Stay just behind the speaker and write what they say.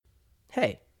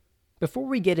Hey, before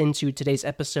we get into today's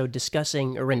episode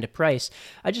discussing Orinda Price,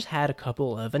 I just had a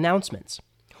couple of announcements.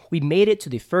 We made it to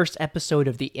the first episode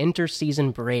of the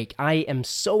inter-season break. I am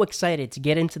so excited to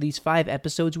get into these 5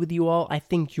 episodes with you all. I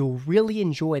think you'll really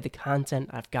enjoy the content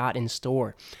I've got in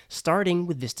store, starting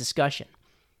with this discussion.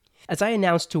 As I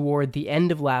announced toward the end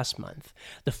of last month,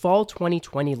 the Fall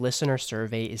 2020 listener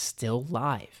survey is still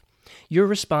live. Your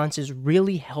responses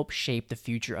really help shape the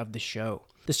future of the show.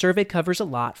 The survey covers a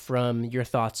lot, from your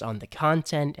thoughts on the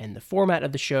content and the format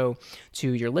of the show,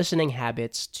 to your listening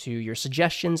habits, to your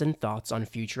suggestions and thoughts on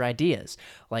future ideas,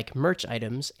 like merch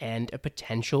items and a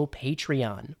potential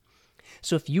Patreon.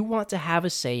 So if you want to have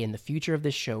a say in the future of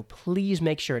this show, please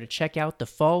make sure to check out the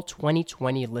Fall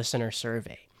 2020 listener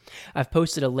survey. I've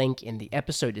posted a link in the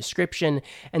episode description,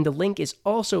 and the link is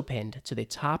also pinned to the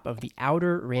top of the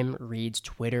Outer Rim Reads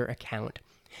Twitter account.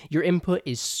 Your input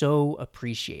is so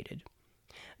appreciated.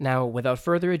 Now, without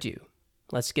further ado,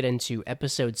 let's get into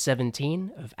episode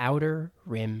 17 of Outer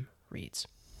Rim Reads.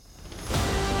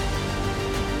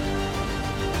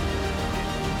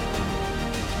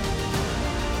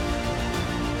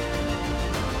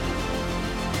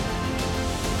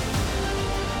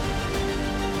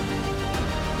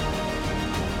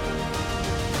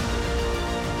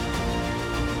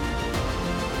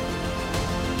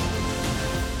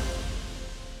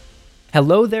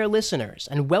 Hello there, listeners,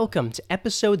 and welcome to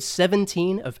episode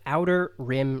 17 of Outer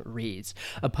Rim Reads,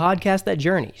 a podcast that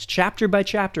journeys chapter by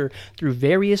chapter through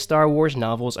various Star Wars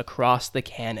novels across the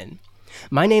canon.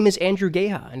 My name is Andrew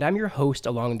Geha, and I'm your host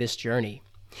along this journey.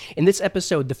 In this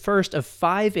episode, the first of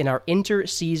 5 in our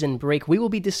inter-season break, we will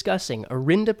be discussing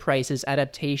Orinda Price's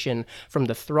adaptation from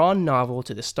the Thrawn novel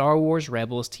to the Star Wars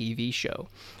Rebels TV show.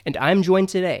 And I'm joined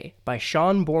today by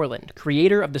Sean Borland,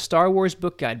 creator of the Star Wars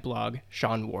book guide blog,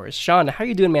 Sean Wars. Sean, how are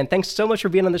you doing, man? Thanks so much for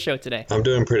being on the show today. I'm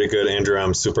doing pretty good, Andrew.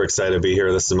 I'm super excited to be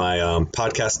here. This is my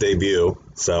podcast debut,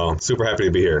 so super happy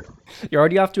to be here. You're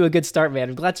already off to a good start, man.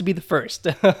 I'm glad to be the first.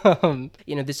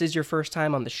 This is your first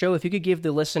time on the show. If you could give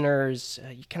the listeners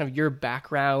kind of your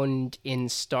background in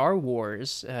Star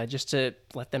Wars, just to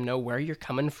let them know where you're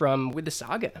coming from with the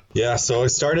saga. Yeah, so I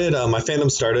started, my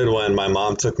fandom started when my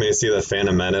mom took me to see The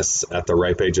Phantom Menace at the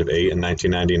ripe age of 8 in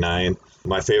 1999.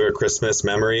 My favorite Christmas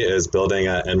memory is building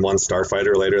an N1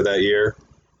 Starfighter later that year.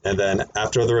 And then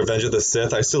after The Revenge of the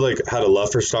Sith, I still had a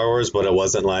love for Star Wars, but it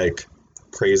wasn't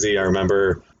crazy. I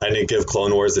remember I didn't give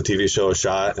Clone Wars, the TV show, a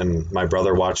shot, and my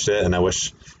brother watched it, and I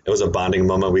wish it was a bonding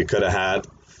moment we could have had.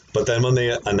 But then when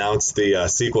they announced the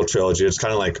sequel trilogy, it just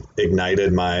kind of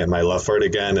ignited my love for it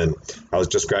again. And I was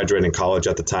just graduating college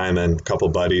at the time, and a couple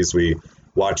buddies, we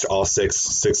watched all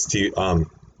 6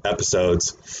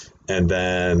 episodes. And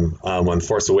then when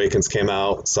Force Awakens came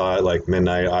out, saw it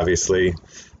midnight, obviously.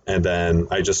 And then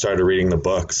I just started reading the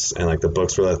books, and the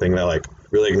books were the thing that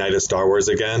really ignited Star Wars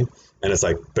again. And it's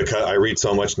because I read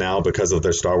so much now because of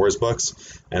their Star Wars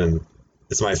books, and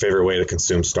it's my favorite way to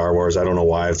consume Star Wars. I don't know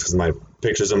why. It's because my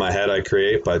pictures in my head I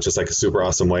create, but it's just a super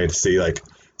awesome way to see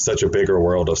such a bigger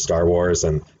world of Star Wars,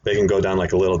 and they can go down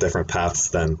a little different paths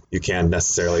than you can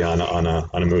necessarily on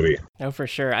a movie. No, for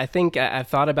sure. I think I've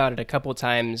thought about it a couple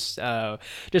times,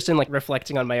 just in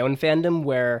reflecting on my own fandom,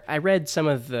 where I read some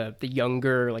of the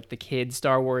younger, the kid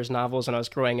Star Wars novels when I was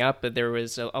growing up, but there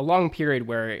was a long period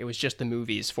where it was just the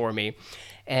movies for me.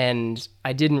 And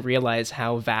I didn't realize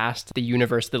how vast the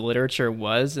universe, the literature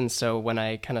was. And so when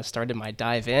I kind of started my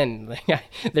dive in,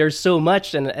 there's so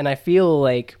much. And I feel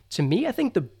to me, I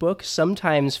think the books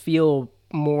sometimes feel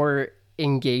more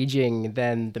engaging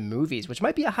than the movies, which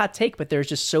might be a hot take, but there's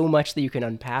just so much that you can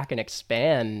unpack and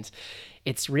expand.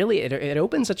 It's really, it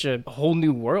opens such a whole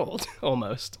new world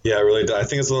almost. Yeah, it really does. I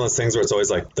think it's one of those things where it's always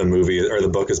the movie or the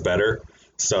book is better.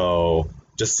 So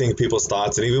just seeing people's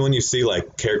thoughts, and even when you see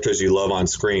characters you love on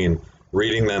screen,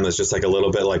 reading them is just a little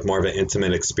bit more of an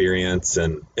intimate experience,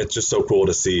 and it's just so cool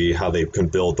to see how they can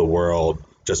build the world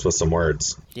just with some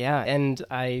words. Yeah, and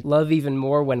I love even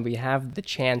more when we have the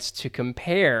chance to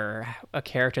compare a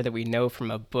character that we know from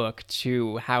a book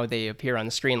to how they appear on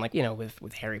the screen,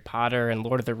 with Harry Potter and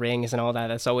Lord of the Rings and all that.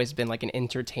 That's always been an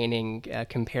entertaining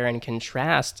compare and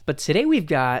contrast. But today we've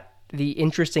got the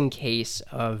interesting case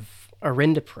of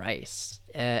Orinda Price.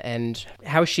 And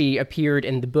how she appeared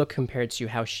in the book compared to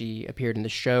how she appeared in the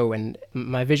show. And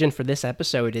my vision for this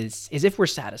episode is if we're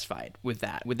satisfied with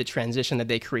that, with the transition that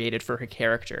they created for her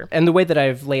character. And the way that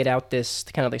I've laid out this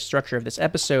kind of structure of this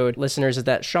episode, listeners, is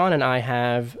that Sean and I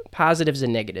have positives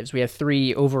and negatives. We have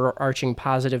 3 overarching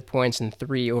positive points and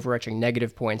 3 overarching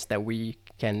negative points that we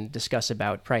can discuss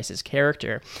about Price's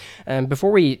character.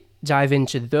 Before we dive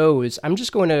into those, I'm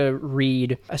just going to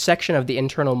read a section of the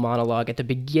internal monologue at the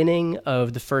beginning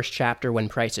of the first chapter when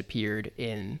Pryce appeared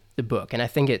in the book, and I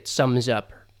think it sums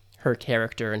up her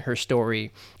character and her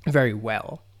story very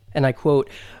well. And I quote,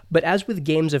 "But as with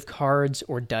games of cards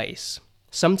or dice,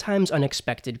 sometimes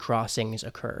unexpected crossings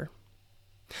occur.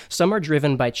 Some are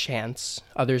driven by chance,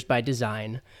 others by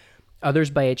design, others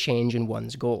by a change in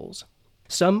one's goals.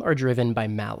 Some are driven by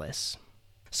malice.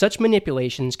 Such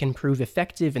manipulations can prove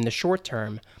effective in the short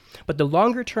term, but the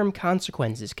longer-term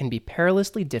consequences can be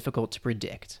perilously difficult to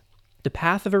predict. The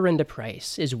path of Orinda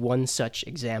Pryce is one such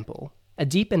example. A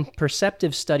deep and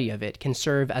perceptive study of it can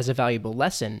serve as a valuable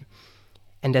lesson,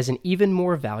 and as an even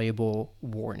more valuable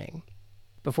warning."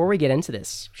 Before we get into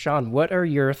this, Sean, what are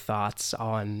your thoughts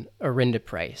on Orinda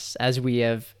Pryce, as we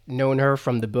have known her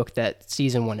from the book that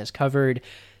season 1 has covered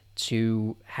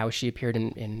to how she appeared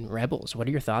in Rebels? What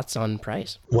are your thoughts on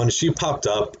Pryce? When she popped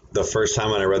up the first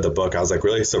time when I read the book, I was like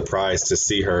really surprised to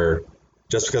see her,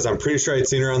 just because I'm pretty sure I'd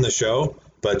seen her on the show,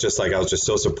 but just like I was just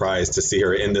so surprised to see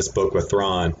her in this book with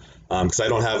Thrawn, because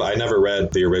I never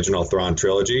read the original Thrawn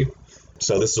trilogy,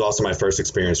 so this is also my first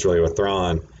experience really with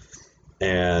Thrawn.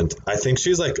 And I think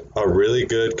she's like a really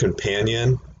good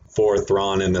companion for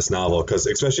Thrawn in this novel, because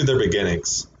especially their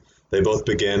beginnings. They both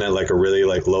begin at like a really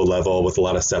like low level with a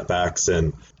lot of setbacks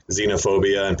and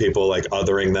xenophobia and people like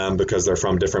othering them because they're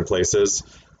from different places.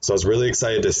 So I was really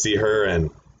excited to see her, and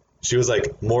she was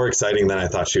like more exciting than I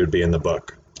thought she would be in the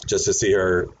book. Just to see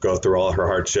her go through all her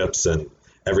hardships and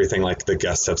everything like the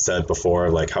guests have said before,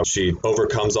 like how she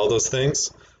overcomes all those things.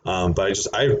 But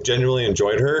I genuinely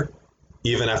enjoyed her,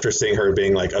 even after seeing her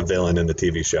being like a villain in the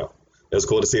TV show. It was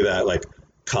cool to see that like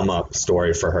come up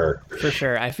story for her. For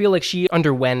sure. I feel like she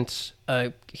underwent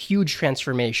a huge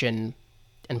transformation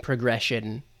and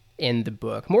progression in the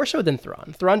book, more so than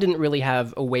Thrawn. Thrawn didn't really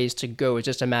have a ways to go. It's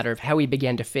just a matter of how he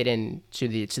began to fit in to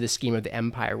the scheme of the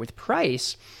Empire. With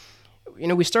Pryce,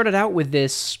 we started out with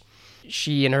this.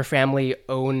 She and her family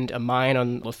owned a mine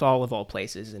on Lothal of all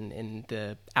places, in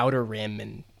the Outer Rim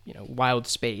and wild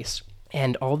space.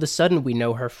 And all of a sudden, we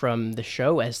know her from the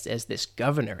show as this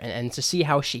governor. And to see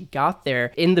how she got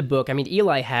there in the book, I mean,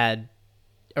 Eli had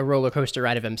a roller coaster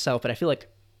ride of himself, but I feel like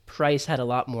Pryce had a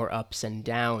lot more ups and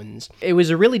downs. It was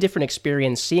a really different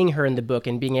experience seeing her in the book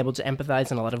and being able to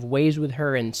empathize in a lot of ways with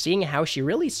her, and seeing how she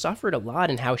really suffered a lot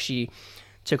and how she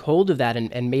took hold of that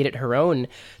and made it her own,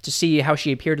 to see how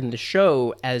she appeared in the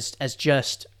show as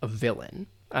just a villain.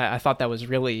 I thought that was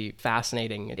really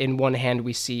fascinating. In one hand,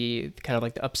 we see kind of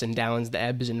like the ups and downs, the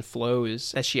ebbs and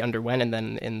flows as she underwent, and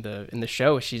then in the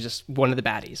show, she's just one of the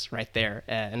baddies right there,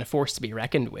 and a force to be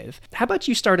reckoned with. How about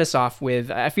you start us off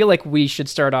with? I feel like we should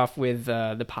start off with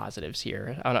the positives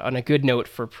here, on a good note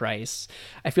for Pryce.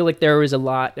 I feel like there was a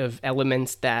lot of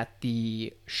elements that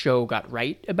the show got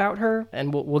right about her,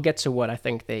 and we'll get to what I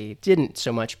think they didn't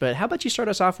so much. But how about you start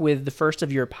us off with the first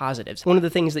of your positives? One of the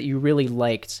things that you really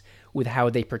liked with how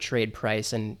they portrayed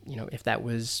Pryce, and if that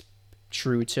was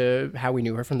true to how we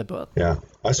knew her from the book. Yeah,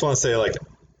 I just want to say like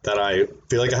that I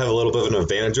feel like I have a little bit of an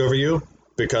advantage over you,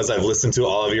 because I've listened to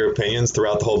all of your opinions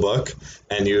throughout the whole book,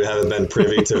 and you haven't been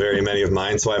privy to very many of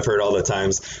mine. So I've heard all the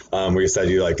times where you said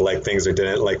you like things or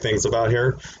didn't like things about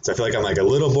here. So I feel like I'm like a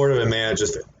little more of an advantage,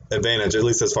 at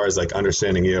least as far as like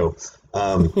understanding you.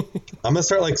 I'm gonna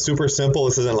start like super simple.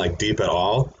 This isn't like deep at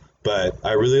all, but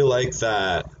I really like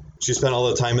that she spent all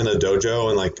the time in the dojo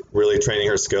and like really training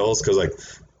her skills, because like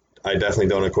I definitely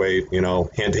don't equate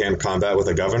hand-to-hand combat with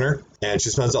a governor, and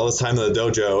she spends all this time in the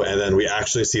dojo, and then we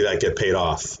actually see that get paid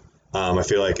off. I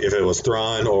feel like if it was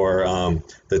Thrawn or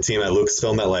the team at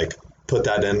Lucasfilm that like put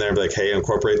that in there and be like, hey,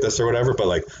 incorporate this or whatever, but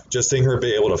like just seeing her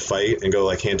be able to fight and go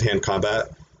like hand-to-hand combat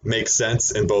makes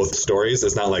sense in both stories.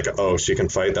 It's not like, oh, she can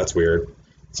fight, that's weird.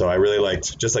 So I really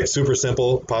liked, just like super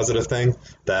simple positive thing,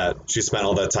 that she spent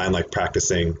all that time like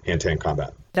practicing hand-to-hand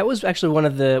combat. That was actually one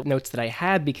of the notes that I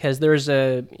had, because there's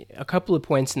a couple of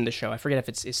points in the show. I forget if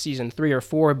it's season 3 or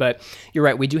 4, but you're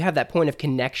right. We do have that point of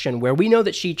connection where we know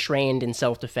that she trained in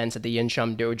self-defense at the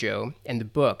Yinsham Dojo in the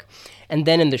book. And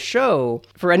then in the show,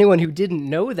 for anyone who didn't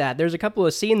know that, there's a couple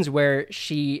of scenes where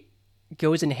she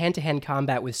goes in hand-to-hand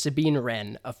combat with Sabine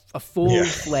Wren, a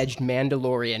full-fledged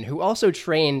Mandalorian who also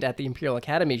trained at the Imperial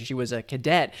Academy. She was a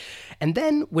cadet. And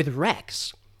then with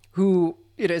Rex, who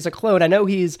is a clone. I know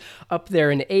he's up there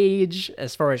in age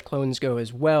as far as clones go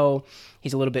as well.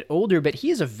 He's a little bit older, but he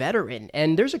is a veteran.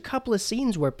 And there's a couple of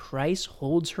scenes where Pryce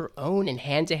holds her own in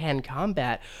hand-to-hand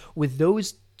combat with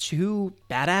those two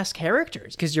badass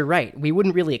characters. Because you're right, we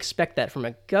wouldn't really expect that from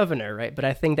a governor, right? But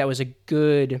I think that was a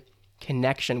good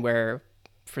connection where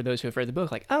for those who have read the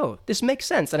book, like, oh, this makes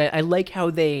sense. And I like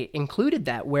how they included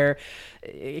that, where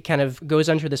it kind of goes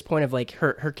under this point of like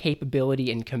her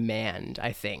capability and command,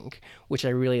 I think, which I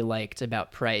really liked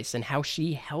about Pryce, and how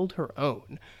she held her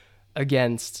own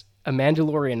against a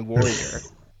Mandalorian warrior,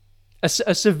 a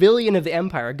civilian of the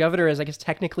Empire. A governor is, I guess,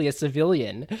 technically a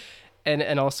civilian,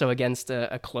 and also against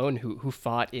a clone who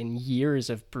fought in years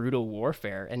of brutal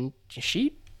warfare. And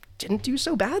she didn't do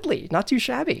so badly. Not too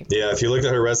shabby. Yeah, if you look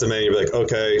at her resume, you'd be like,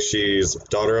 okay, she's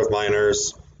daughter of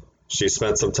miners. She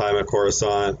spent some time at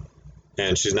Coruscant,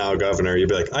 and she's now a governor. You'd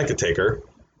be like, I could take her.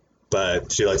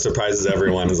 But she like surprises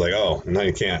everyone. Is like, oh, no,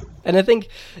 you can't. And I think,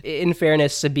 in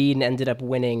fairness, Sabine ended up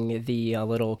winning the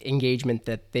little engagement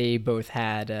that they both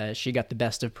had. She got the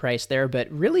best of Pryce there.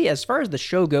 But really, as far as the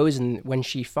show goes, and when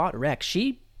she fought Rex,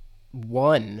 she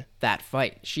won that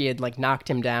fight. She had like knocked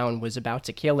him down, was about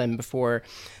to kill him before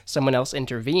someone else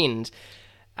intervened.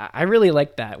 I really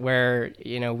like that, where,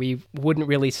 you know, we wouldn't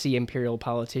really see Imperial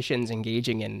politicians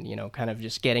engaging in, you know, kind of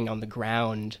just getting on the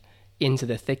ground into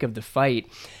the thick of the fight.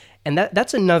 And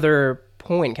that's another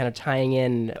point kind of tying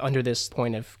in under this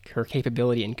point of her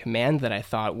capability and command that I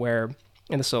thought, where,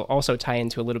 and this will also tie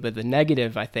into a little bit of the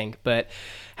negative, I think, but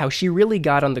how she really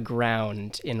got on the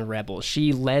ground in Rebels.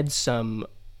 She led some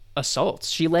assaults.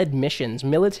 She led missions,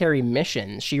 military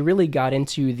missions. She really got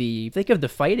into the thick of the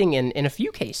fighting in a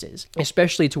few cases,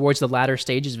 especially towards the latter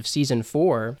stages of season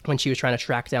 4, when she was trying to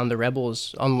track down the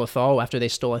rebels on Lothal after they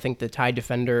stole, I think, the TIE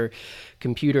Defender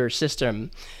computer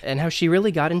system, and how she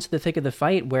really got into the thick of the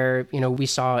fight, where, you know, we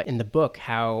saw in the book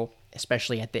how,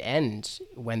 especially at the end,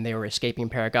 when they were escaping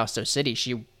Paragosto City,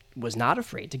 she was not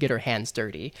afraid to get her hands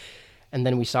dirty. And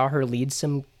then we saw her lead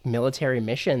some military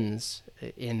missions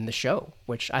in the show,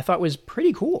 which I thought was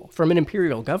pretty cool from an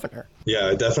Imperial governor. Yeah,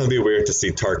 it'd definitely be weird to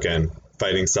see Tarkin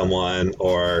fighting someone,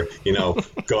 or, you know,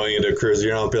 going into a cruiser,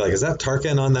 you know, be like, is that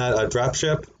Tarkin on that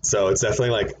dropship? So it's definitely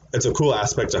like, it's a cool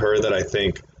aspect to her that I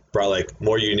think brought like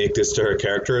more uniqueness to her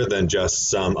character than just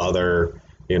some other,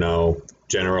 you know,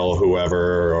 general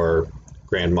whoever or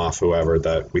Grand Moff whoever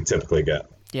that we typically get.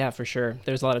 Yeah, for sure.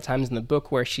 There's a lot of times in the book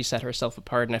where she set herself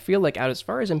apart, and I feel like, out as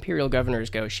far as Imperial governors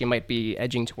go, she might be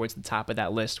edging towards the top of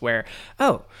that list, where,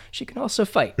 oh, she can also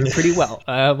fight pretty well,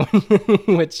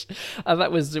 which I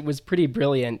thought was pretty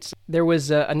brilliant. There was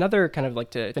another kind of,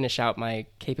 like, to finish out my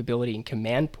capability and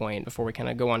command point before we kind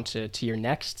of go on to your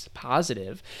next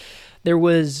positive. There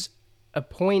was a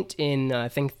point in, I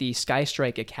think, the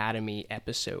Skystrike Academy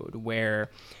episode where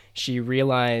she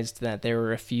realized that there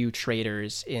were a few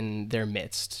traitors in their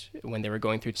midst when they were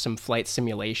going through some flight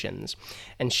simulations.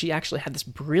 And she actually had this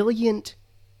brilliant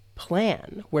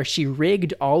plan where she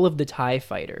rigged all of the TIE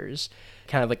fighters,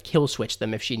 kind of like kill switch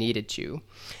them if she needed to.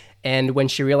 And when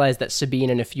she realized that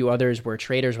Sabine and a few others were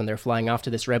traitors when they're flying off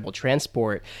to this rebel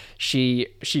transport, she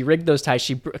rigged those TIEs.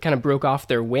 She kind of broke off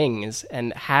their wings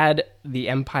and had the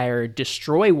Empire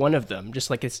destroy one of them,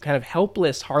 just like this kind of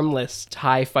helpless, harmless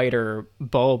TIE fighter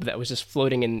bulb that was just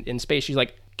floating in space. She's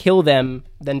like, kill them,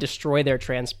 then destroy their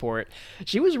transport.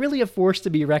 She was really a force to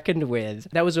be reckoned with.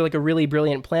 That was like a really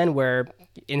brilliant plan, where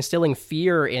instilling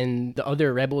fear in the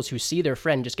other rebels who see their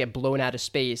friend just get blown out of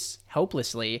space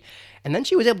helplessly. And then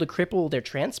she was able to cripple their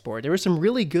transport. There were some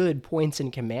really good points in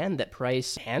command that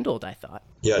Pryce handled, I thought.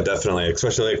 Yeah, definitely.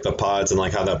 Especially like the pods and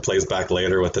like how that plays back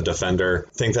later with the Defender.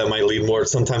 I think that might lead more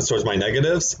sometimes towards my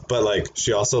negatives, but like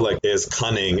she also like is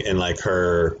cunning in like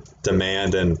her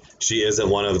demand, and she isn't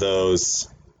one of those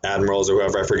admirals or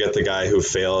whoever. I forget the guy who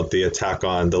failed the attack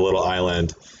on the little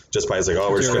island just by, like,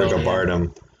 oh, we're just going to bombard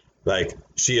him. Like,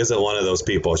 she isn't one of those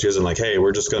people. She isn't like, hey,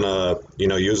 we're just going to, you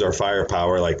know, use our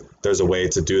firepower. Like, there's a way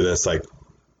to do this, like,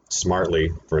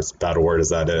 smartly, for as bad a word as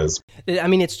that is. I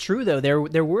mean, it's true, though.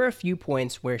 There were a few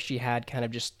points where she had kind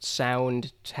of just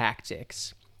sound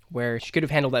tactics, where she could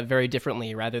have handled that very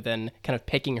differently rather than kind of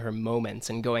picking her moments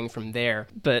and going from there.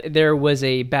 But there was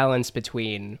a balance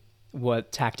between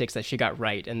what tactics that she got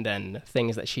right and then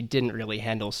things that she didn't really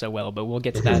handle so well, but we'll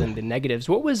get to that in the negatives.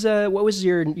 What was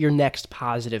your next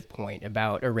positive point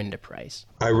about Arihnda Pryce?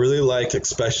 I really like,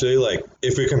 especially like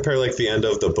if we compare like the end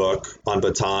of the book on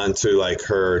Bataan to like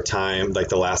her time, like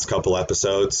the last couple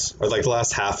episodes, or like the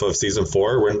last half of season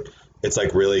 4, when it's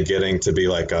like really getting to be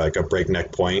like a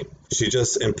breakneck point. She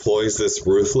just employs this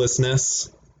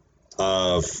ruthlessness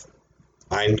of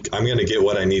I'm going to get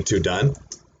what I need to done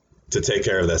to take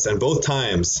care of this. And both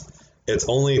times it's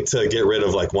only to get rid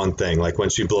of like one thing. Like when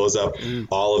she blows up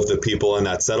all of the people in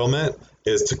that settlement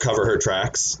is to cover her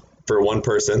tracks for one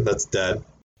person that's dead.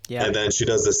 Yeah. And then she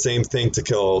does the same thing to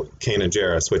kill Kanan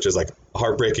Jarrus, which is like a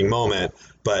heartbreaking moment,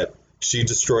 but she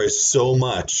destroys so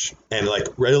much, and like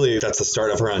really that's the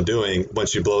start of her undoing when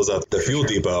she blows up the fuel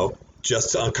depot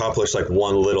just to accomplish like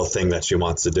one little thing that she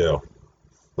wants to do.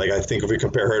 Like I think if we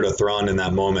compare her to Thrawn in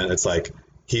that moment, it's like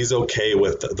he's okay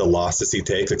with the losses he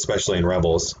takes, especially in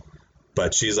Rebels.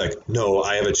 But she's like, no,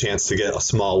 I have a chance to get a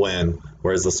small win,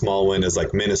 whereas the small win is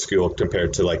like minuscule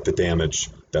compared to like the damage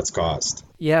that's caused.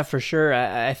 Yeah, for sure.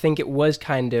 I think it was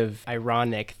kind of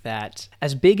ironic that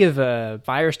as big of a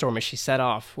firestorm as she set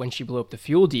off when she blew up the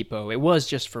fuel depot, it was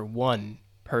just for one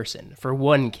person, for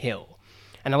one kill.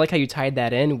 And I like how you tied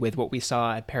that in with what we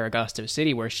saw at Paragosto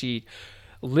City, where she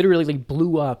literally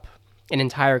blew up an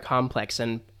entire complex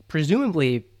and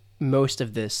presumably most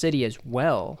of the city as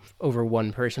well, over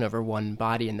one person, over one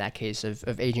body, in that case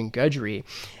of Agent Gudry.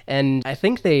 And I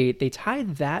think they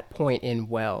tied that point in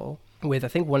well with, I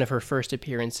think, one of her first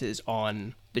appearances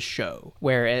on the show,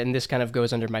 where, and this kind of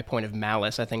goes under my point of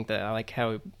malice, I think that I like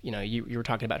how, you were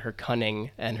talking about her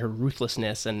cunning and her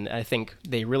ruthlessness, and I think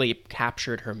they really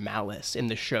captured her malice in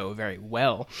the show very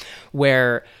well,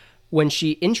 where when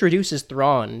she introduces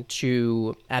Thrawn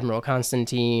to Admiral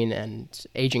Constantine and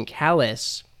Agent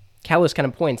Kallus kind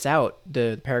of points out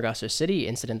the Paragosto City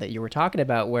incident that you were talking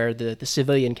about, where the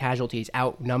civilian casualties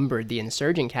outnumbered the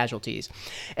insurgent casualties.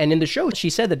 And in the show, she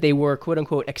said that they were, quote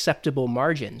unquote, acceptable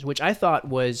margins, which I thought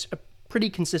was pretty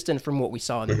consistent from what we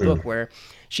saw in the book, where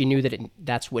she knew that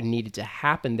that's what needed to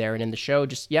happen there. And in the show,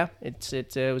 just,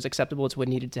 it was acceptable. It's what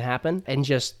needed to happen. And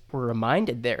just we're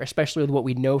reminded there, especially with what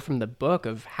we know from the book,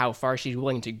 of how far she's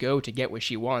willing to go to get what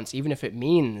she wants, even if it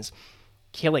means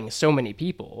killing so many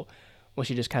people. Well,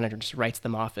 she just kind of just writes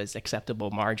them off as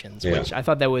acceptable margins, which I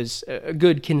thought that was a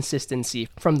good consistency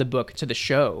from the book to the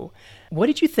show. What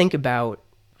did you think about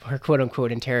her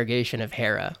quote-unquote interrogation of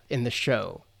Hera in the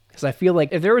show? Because I feel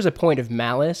like if there was a point of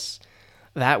malice,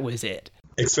 that was it.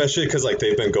 Especially because like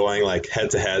they've been going like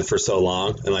head-to-head for so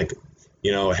long, and like,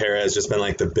 Hera has just been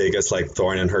like the biggest like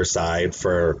thorn in her side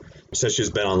since she's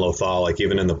been on Lothal. Like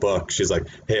even in the book, she's like,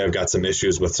 hey, I've got some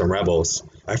issues with some rebels.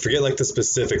 I forget like the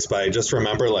specifics, but I just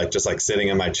remember like just like sitting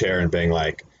in my chair and being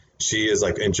like, she is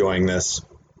like enjoying this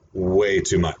way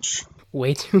too much.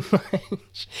 Way too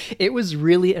much. It was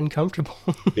really uncomfortable.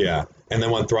 Yeah. And then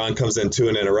when Thrawn comes in too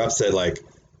and interrupts it, like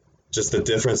just the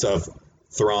difference of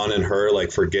Thrawn and her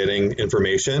like forgetting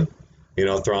information.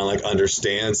 Thrawn like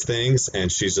understands things,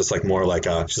 and she's just like more like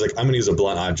she's like, I'm gonna use a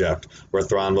blunt object, where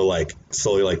Thrawn will like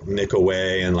slowly like nick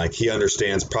away, and like he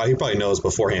understands, he probably knows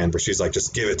beforehand, but she's like,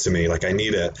 just give it to me, like I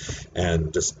need it,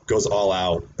 and just goes all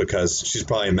out because she's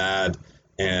probably mad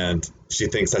and she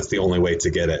thinks that's the only way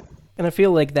to get it. And I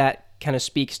feel like that kind of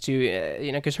speaks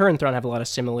to, because her and Thrawn have a lot of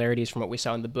similarities from what we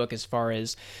saw in the book as far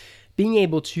as being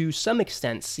able to some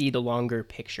extent see the longer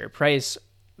picture. Price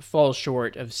falls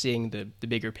short of seeing the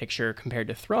bigger picture compared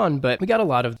to Thrawn, but we got a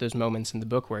lot of those moments in the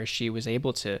book where she was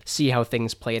able to see how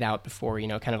things played out before,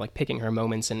 kind of like picking her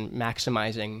moments and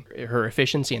maximizing her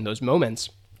efficiency in those moments.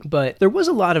 But there was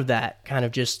a lot of that kind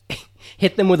of just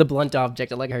hit them with a blunt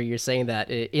object. I like how you're saying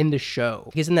that in the show.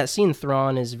 Because in that scene,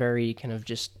 Thrawn is very kind of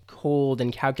just cold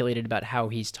and calculated about how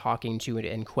he's talking to it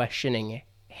and questioning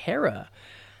Hera.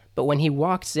 But when he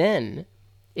walks in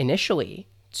initially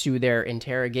to their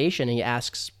interrogation, he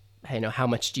asks, how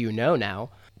much do you know now?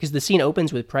 Because the scene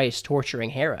opens with Price torturing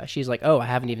Hera. She's like, oh, I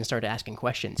haven't even started asking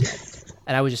questions yet.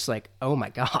 And I was just like, oh my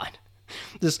God.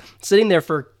 Just sitting there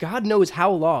for God knows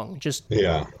how long, just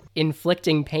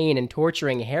inflicting pain and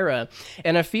torturing Hera.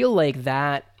 And I feel like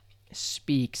that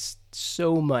speaks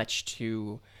so much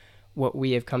to what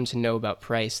we have come to know about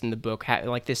Price in the book,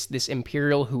 like this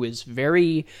Imperial who is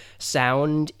very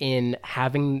sound in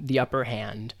having the upper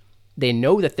hand. They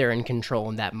know that they're in control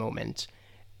in that moment,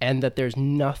 and that there's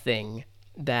nothing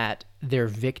that their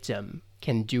victim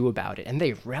can do about it, and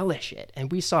they relish it.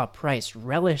 And we saw Price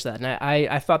relish that, and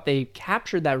I thought they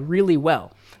captured that really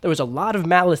well. There was a lot of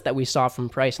malice that we saw from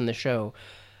Price in the show,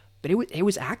 but it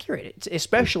was accurate,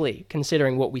 especially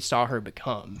considering what we saw her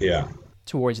become. Yeah.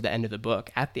 Towards the end of the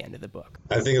book, at the end of the book.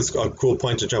 I think it's a cool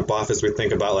point to jump off as we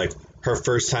think about like her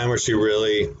first time where she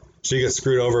gets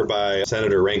screwed over by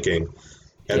Senator Ranking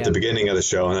at the beginning of the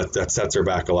show, and that sets her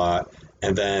back a lot.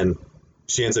 And then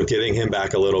she ends up getting him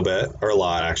back a little bit, or a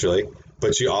lot actually.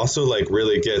 But she also like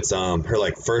really gets her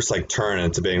like first like turn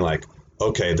into being like,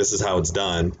 okay, this is how it's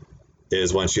done,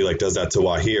 is when she like does that to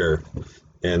Wahir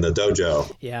in the dojo.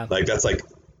 Yeah. Like that's like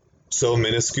so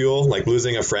minuscule, like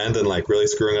losing a friend and like really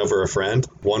screwing over a friend,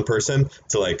 one person,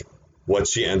 to like what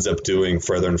she ends up doing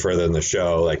further and further in the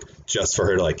show, like just for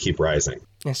her to like keep rising.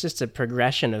 It's just a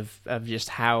progression of just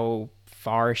how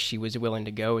far she was willing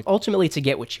to go, ultimately to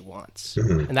get what she wants.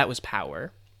 And that was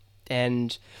power.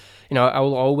 And, I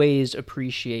will always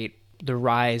appreciate the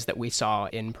rise that we saw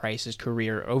in Price's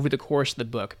career over the course of the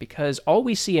book, because all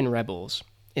we see in Rebels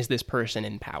is this person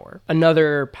in power.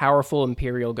 Another powerful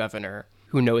Imperial governor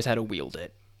who knows how to wield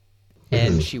it.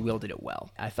 And she wielded it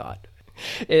well, I thought.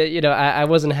 I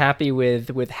wasn't happy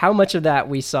with how much of that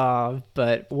we saw,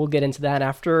 but we'll get into that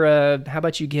after. How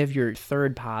about you give your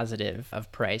third positive of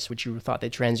Price, which you thought they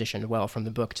transitioned well from the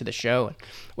book to the show, and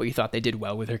what you thought they did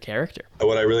well with her character?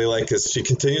 What I really like is she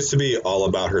continues to be all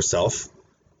about herself.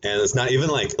 And it's not even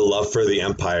like love for the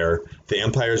Empire. The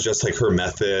Empire is just like her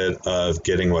method of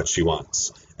getting what she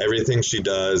wants. Everything she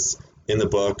does in the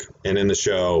book and in the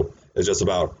show is just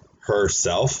about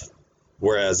herself.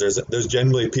 Whereas there's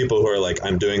generally people who are like,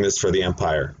 I'm doing this for the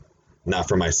Empire, not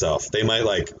for myself. They might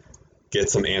like get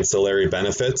some ancillary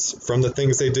benefits from the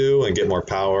things they do and get more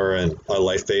power and a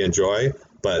life they enjoy,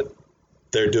 but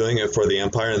they're doing it for the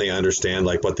Empire and they understand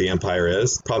like what the Empire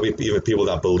is. Probably even people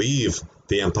that believe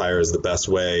the Empire is the best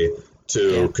way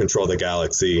to control the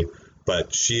galaxy,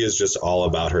 but she is just all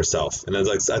about herself. And it's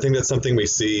like, I think that's something we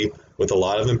see with a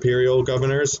lot of Imperial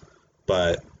governors,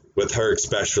 but with her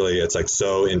especially, it's like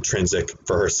so intrinsic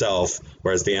for herself,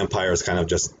 whereas the Empire is kind of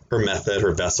just her method,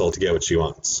 her vessel to get what she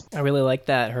wants. I really like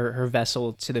that, her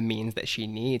vessel to the means that she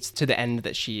needs, to the end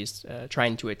that she's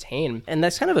trying to attain. And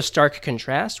that's kind of a stark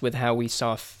contrast with how we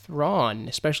saw Thrawn,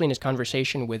 especially in his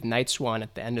conversation with Night Swan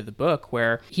at the end of the book,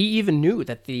 where he even knew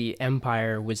that the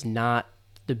Empire was not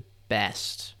the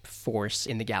best force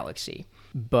in the galaxy.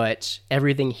 But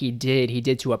everything he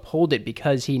did to uphold it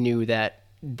because he knew that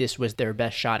this was their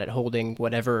best shot at holding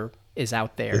whatever is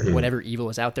out there, whatever evil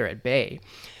is out there at bay.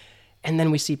 And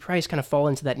then we see Price kind of fall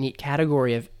into that neat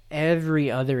category of every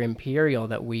other Imperial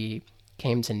that we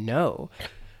came to know,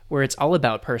 where it's all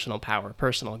about personal power,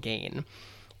 personal gain.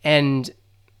 And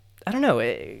I don't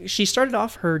know, she started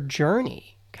off her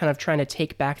journey kind of trying to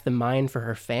take back the mind for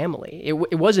her family.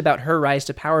 It was about her rise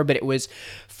to power, but it was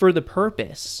for the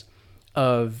purpose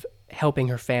of helping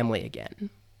her family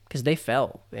again. Because they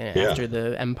fell after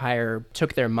the Empire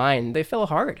took their mind. They fell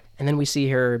hard. And then we see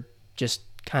her just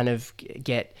kind of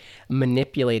get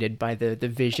manipulated by the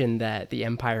vision that the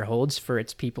Empire holds for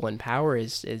its people in power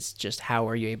is just how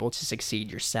are you able to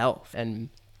succeed yourself and,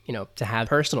 to have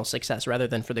personal success rather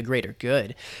than for the greater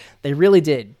good. They really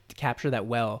did capture that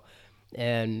well.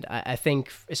 And I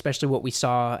think especially what we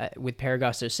saw with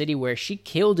Paragosto City, where she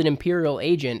killed an Imperial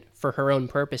agent for her own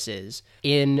purposes.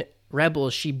 In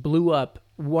Rebels, she blew up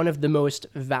one of the most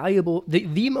valuable,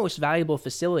 the most valuable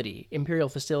facility, Imperial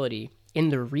facility in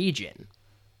the region,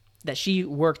 that she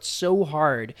worked so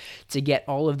hard to get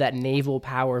all of that naval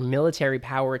power, military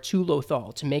power to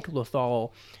Lothal, to make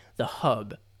Lothal the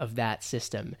hub of that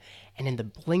system. And in the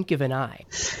blink of an eye,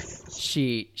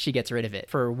 she gets rid of it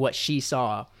for what she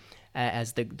saw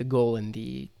as the goal in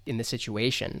the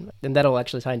situation. And that'll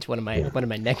actually tie into one of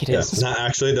my negatives. Yeah. Not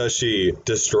actually does she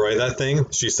destroy that thing,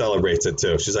 she celebrates it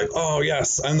too. She's like, oh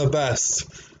yes, I'm the best.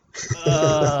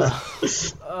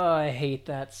 I hate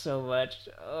that so much.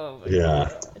 Oh my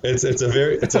God.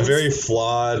 It's a very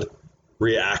flawed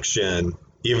reaction.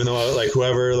 Even though like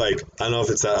whoever, like I don't know if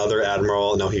it's that other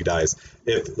admiral, no, he dies.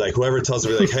 If like whoever tells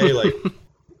me like, hey, like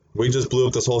we just blew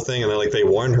up this whole thing, and then like they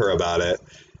warned her about it.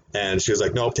 And she was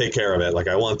like, nope, take care of it. Like,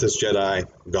 I want this Jedi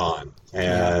gone.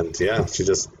 And she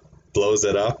just blows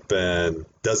it up and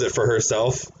does it for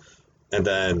herself and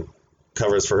then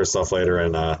covers for herself later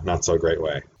in a not so great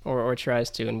way. Or tries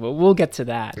to, and we'll get to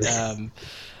that.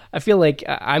 I feel like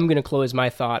I'm going to close my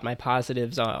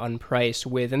positives on Price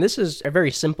with, and this is a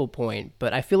very simple point,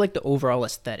 but I feel like the overall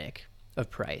aesthetic of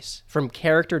Price, from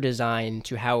character design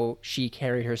to how she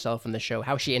carried herself in the show,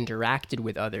 how she interacted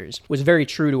with others, was very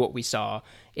true to what we saw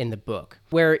in the book,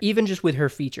 where even just with her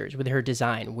features, with her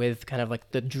design, with kind of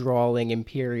like the drawling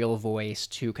Imperial voice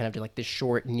to kind of like the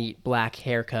short, neat black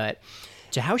haircut,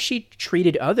 to how she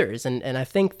treated others. And I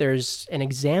think there's an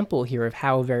example here of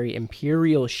how very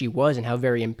Imperial she was and how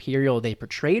very Imperial they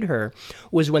portrayed her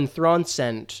was when Thrawn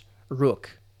sent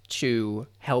Rook to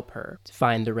help her to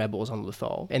find the rebels on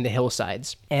Lothal and the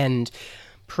hillsides. And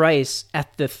Price,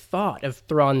 at the thought of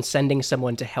Thrawn sending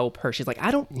someone to help her, she's like,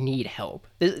 I don't need help.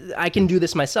 I can do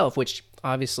this myself, which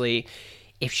obviously,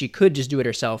 if she could just do it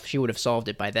herself, she would have solved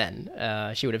it by then.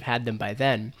 She would have had them by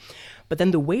then. But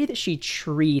then the way that she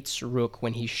treats Rook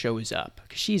when he shows up,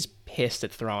 because she's pissed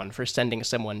at Thrawn for sending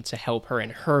someone to help her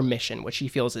in her mission, what she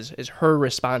feels is her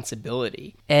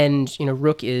responsibility. And,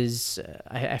 Rook is,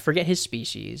 I forget his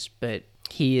species, but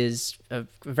he is a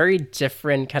very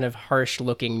different, kind of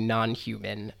harsh-looking,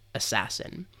 non-human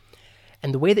assassin.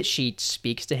 And the way that she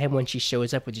speaks to him when she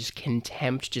shows up with just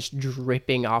contempt just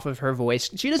dripping off of her voice,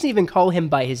 she doesn't even call him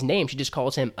by his name, she just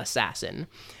calls him Assassin.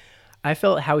 I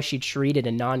felt how she treated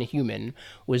a non-human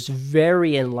was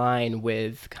very in line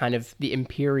with kind of the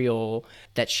Imperial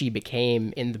that she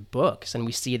became in the books, and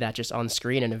we see that just on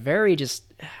screen in a very just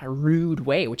rude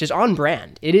way, which is on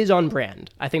brand. It is on brand.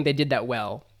 I think they did that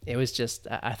well. It was just,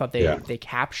 I thought they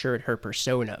captured her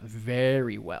persona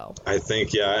very well. I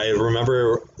think, yeah, I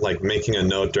remember like making a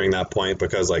note during that point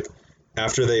because like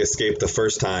after they escaped the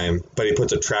first time, but he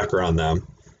puts a tracker on them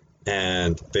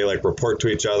and they like report to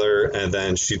each other. And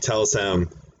then she tells him,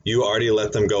 you already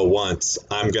let them go once.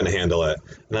 I'm going to handle it.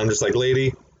 And I'm just like,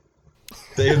 lady,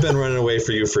 they've been running away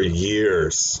for you for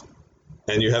years.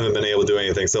 And you haven't been able to do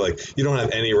anything. So, like, you don't have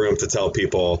any room to tell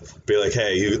people, be like,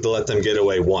 hey, you let them get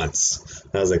away once.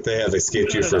 And I was like, they have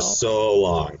escaped you for so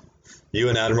long. You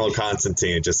and Admiral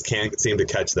Constantine just can't seem to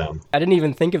catch them. I didn't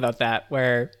even think about that,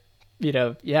 where,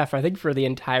 I think for the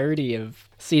entirety of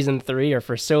season 3 or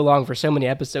for so long, for so many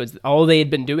episodes, all they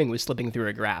had been doing was slipping through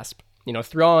a grasp.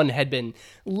 Thrawn had been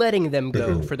letting them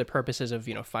go for the purposes of,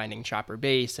 finding Chopper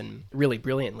Base and really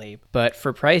brilliantly. But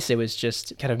for Pryce, it was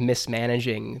just kind of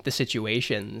mismanaging the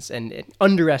situations and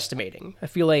underestimating. I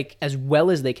feel like as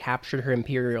well as they captured her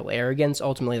Imperial arrogance,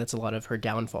 ultimately that's a lot of her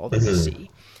downfall that we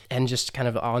see. And just kind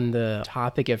of on the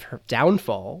topic of her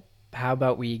downfall, how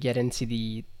about we get into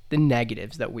the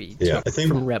negatives that we took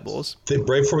from Rebels?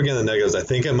 Right before we get into the negatives, I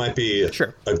think it might be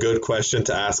a good question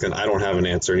to ask, and I don't have an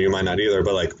answer, and you might not either,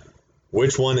 but like,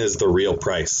 which one is the real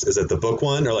Pryce? Is it the book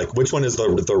one, or like which one is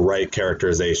the right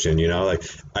characterization? Like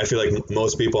I feel like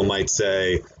most people might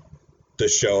say the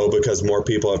show because more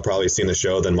people have probably seen the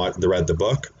show than read the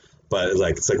book. But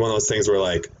like it's like one of those things where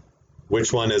like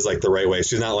which one is like the right way?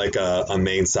 She's not like a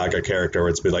main saga character where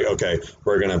it's be like, okay,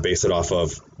 we're gonna base it off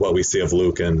of what we see of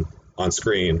Luke and on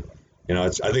screen. I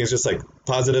think it's just like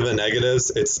positive and negatives.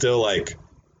 It's still like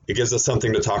it gives us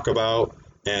something to talk about,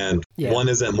 and one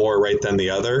isn't more right than the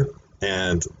other.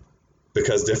 And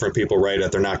because different people write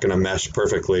it, they're not going to mesh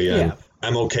perfectly. And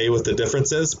I'm okay with the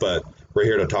differences, but we're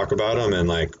here to talk about them. And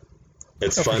like,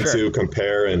 it's fun to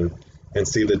compare and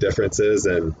see the differences.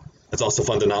 And it's also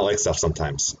fun to not like stuff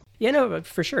sometimes. Yeah, no,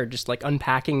 for sure. Just like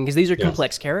unpacking, because these are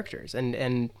complex characters.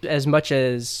 And as much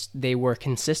as they were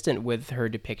consistent with her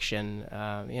depiction,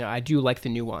 I do like the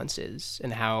nuances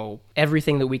and how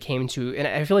everything that we came to, and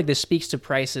I feel like this speaks to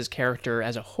Pryce's character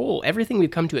as a whole. Everything we've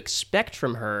come to expect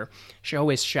from her, she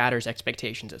always shatters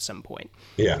expectations at some point.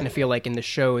 Yeah. And I feel like in the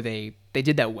show, they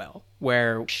did that well,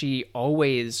 where she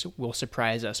always will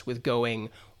surprise us with going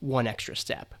one extra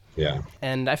step. Yeah.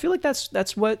 And I feel like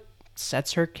that's what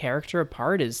sets her character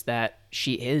apart, is that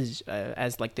she is,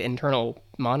 as like the internal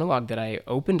monologue that I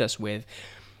opened us with,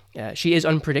 she is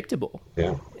unpredictable.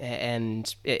 Yeah.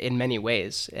 And in many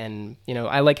ways. And,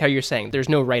 I like how you're saying there's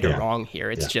no right or wrong here.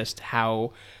 It's just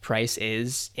how Pryce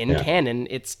is in canon.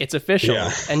 It's official.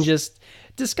 Yeah. And just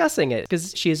discussing it,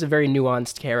 because she is a very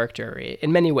nuanced character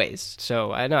in many ways.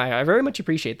 So I very much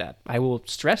appreciate that. I will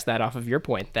stress that off of your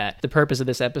point, that the purpose of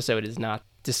this episode is not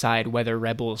decide whether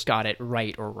Rebels got it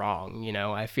right or wrong.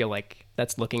 I feel like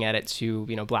that's looking at it to,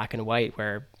 black and white,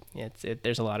 where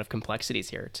there's a lot of complexities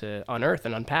here to unearth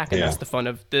and unpack, and that's the fun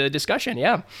of the discussion.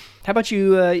 Yeah. How about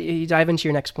you dive into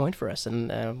your next point for us, and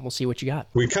we'll see what you got.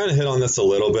 We kind of hit on this a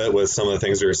little bit with some of the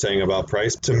things we were saying about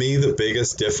Pryce. To me, the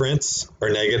biggest difference,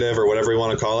 or negative, or whatever you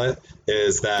want to call it,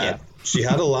 is that she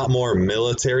had a lot more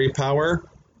military power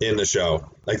in the show.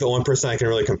 Like the one person I can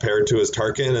really compare it to is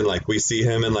Tarkin, and like we see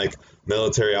him in like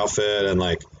military outfit and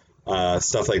like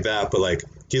stuff like that, but like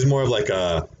he's more of like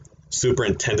a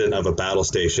superintendent of a battle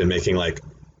station making like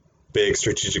big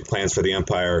strategic plans for the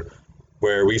Empire,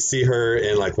 where we see her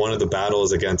in like one of the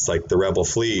battles against like the Rebel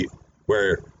fleet,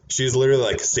 where she's literally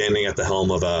like standing at the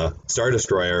helm of a Star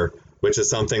Destroyer, which is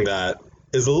something that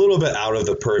is a little bit out of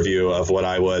the purview of what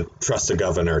I would trust a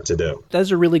governor to do. That's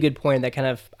a really good point. That kind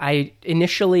of, I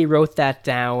initially wrote that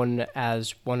down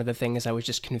as one of the things I was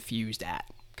just confused at,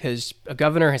 because a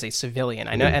governor is a civilian.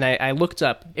 I know, and I looked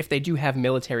up if they do have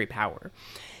military power.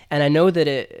 And I know that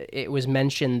it was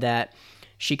mentioned that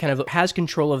she kind of has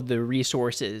control of the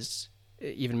resources,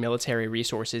 even military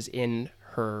resources, in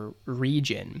her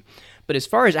region. But as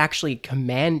far as actually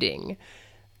commanding,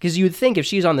 because you would think if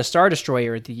she's on the Star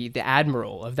Destroyer, the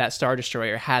admiral of that Star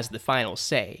Destroyer has the final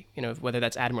say, whether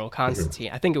that's Admiral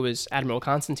Constantine. I think it was Admiral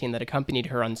Constantine that accompanied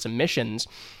her on some missions,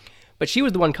 but she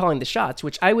was the one calling the shots,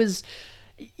 which I was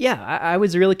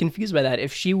really confused by that.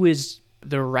 If she was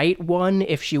the right one,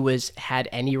 if she had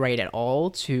any right at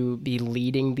all to be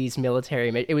leading these military,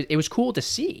 it was cool to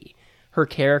see her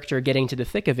character getting to the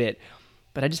thick of it.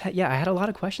 But I had a lot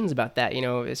of questions about that,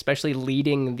 especially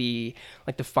leading the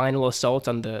final assault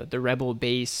on the rebel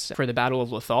base for the Battle of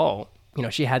Lothal.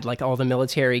 she had like all the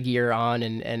military gear on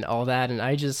and all that. And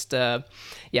I just,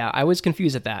 I was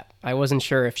confused at that. I wasn't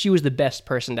sure if she was the best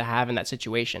person to have in that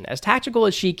situation. As tactical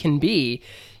as she can be,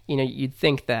 you'd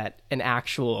think that an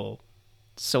actual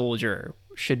soldier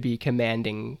should be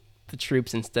commanding the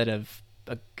troops instead of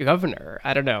a governor.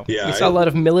 I don't know. Yeah, we saw a lot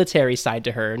of military side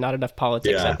to her, not enough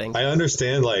politics, yeah, I think. I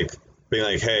understand like being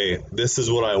like, hey, this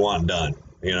is what I want done,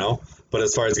 But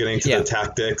as far as getting to the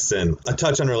tactics and a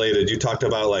touch unrelated, you talked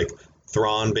about like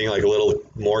Thrawn being like a little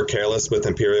more careless with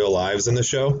Imperial lives in the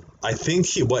show. I think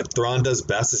what Thrawn does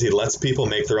best is he lets people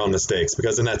make their own mistakes,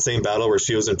 because in that same battle where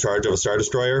she was in charge of a Star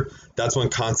Destroyer, that's when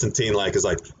Constantine is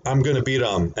like, I'm going to beat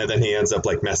him. And then he ends up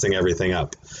like messing everything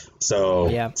up. So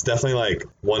it's definitely like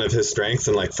one of his strengths.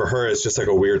 And like for her, it's just like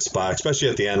a weird spot, especially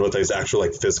at the end with his actual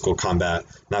like physical combat,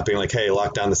 not being like, hey,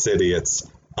 lock down the city. It's,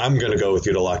 I'm going to go with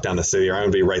you to lock down the city, or I'm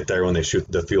going to be right there when they shoot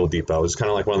the fuel depot. It's kind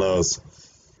of like one of those,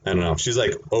 I don't know. She's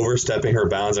like overstepping her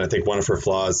bounds. And I think one of her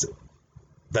flaws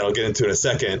that I'll get into in a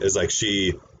second is like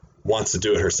she wants to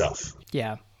do it herself.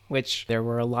 Yeah, which there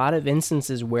were a lot of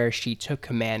instances where she took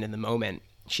command in the moment.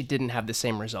 She didn't have the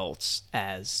same results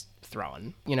as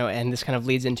Thrawn, and this kind of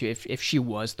leads into if she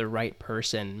was the right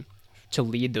person to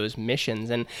lead those missions.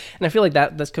 And I feel like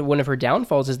that's one of her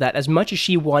downfalls, is that as much as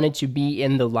she wanted to be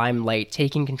in the limelight,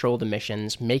 taking control of the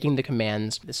missions, making the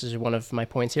commands, this is one of my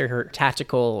points here, her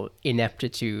tactical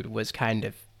ineptitude was kind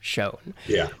of shown.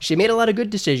 Yeah. She made a lot of good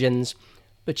decisions,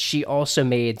 but she also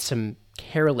made some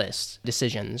careless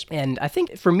decisions. And I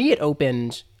think for me, it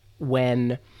opened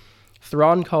when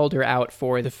Thrawn called her out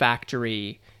for the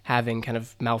factory having kind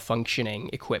of malfunctioning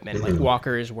equipment, like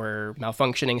walkers were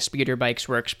malfunctioning, speeder bikes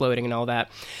were exploding and all that.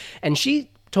 And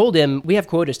she told him, we have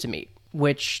quotas to meet,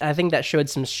 which I think that showed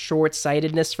some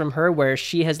short-sightedness from her, where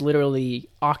she has literally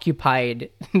occupied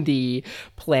the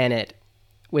planet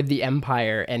with the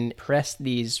Empire and pressed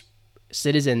these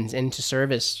citizens into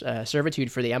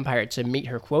servitude for the Empire to meet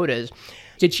her quotas.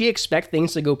 Did she expect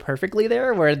things to go perfectly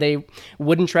there, where they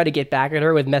wouldn't try to get back at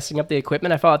her with messing up the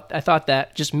equipment? I thought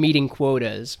that just meeting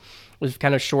quotas was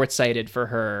kind of short-sighted for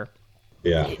her.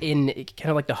 Yeah. In kind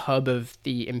of like the hub of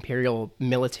the Imperial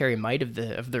military might of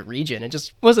the region. It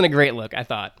just wasn't a great look, I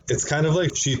thought. It's kind of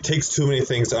like she takes too many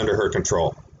things under her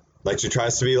control. Like she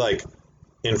tries to be like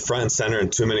in front and center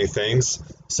in too many things.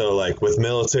 So like with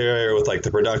military or with like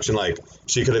the production, like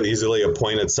she could have easily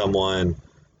appointed someone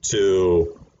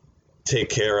to take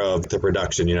care of the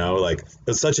production, like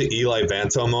it's such an Eli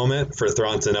Vanto moment for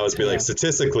Thrawn to know, is be like,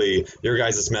 statistically, your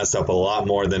guys has messed up a lot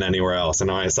more than anywhere else. And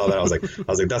when I saw that, I was like,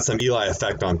 that's some Eli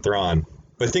effect on Thrawn.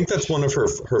 But I think that's one of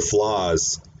her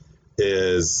flaws,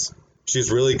 is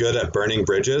she's really good at burning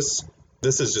bridges.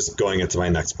 This is just going into my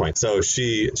next point. So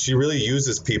she really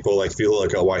uses people like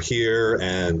Wahir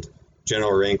and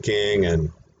General Ranking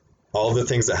and all the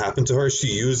things that happen to her. She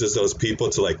uses those people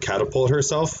to like catapult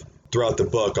herself throughout the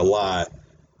book a lot.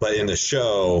 But in the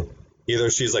show, either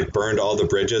she's like burned all the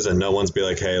bridges and no one's be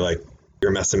like, hey, like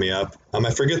you're messing me up.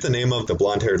 I forget the name of the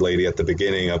blonde-haired lady at the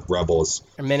beginning of Rebels.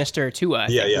 Minister Tua.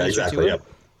 Yeah, exactly. Yep.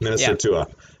 Minister Tua.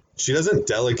 She doesn't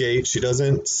delegate. She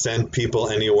doesn't send people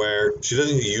anywhere. She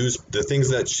doesn't use the things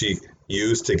that she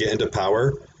used to get into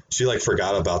power. She like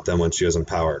forgot about them when she was in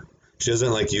power. She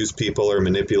doesn't like use people or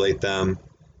manipulate them.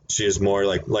 She is more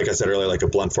like I said earlier, like a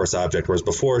blunt force object. Whereas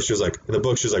before, she was like, in the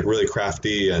book, she was like really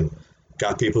crafty and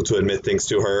got people to admit things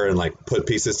to her and like put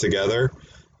pieces together.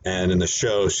 And in the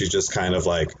show, she's just kind of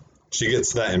like, she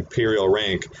gets that Imperial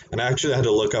rank. And I actually had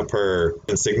to look up her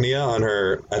insignia on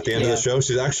her at the end of the show.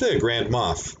 She's actually a Grand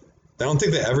Moff. I don't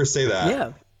think they ever say that.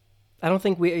 Yeah. I don't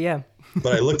think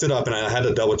But I looked it up and I had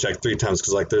to double check 3 times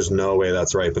because like there's no way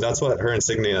that's right. But that's what her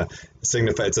insignia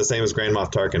signifies. It's the same as Grand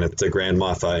Moff Tarkin. It's a Grand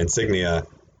Moff insignia.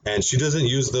 And she doesn't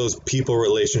use those people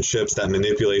relationships, that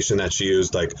manipulation that she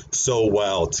used like so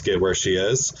well to get where she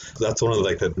is. That's one of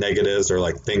like the negatives or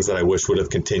like things that I wish would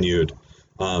have continued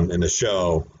in the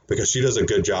show, because she does a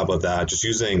good job of that, just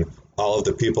using all of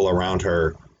the people around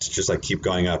her to just like keep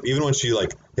going up. Even when she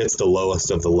like hits the lowest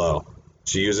of the low,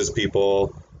 she uses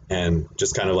people and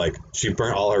just kind of like she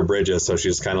burnt all her bridges. So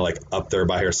she's kind of like up there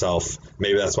by herself.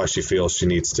 Maybe that's why she feels she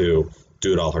needs to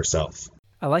do it all herself.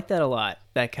 I like that a lot.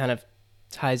 That kind of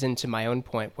ties into my own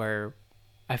point, where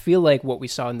I feel like what we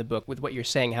saw in the book with what you're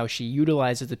saying, how she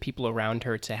utilizes the people around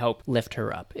her to help lift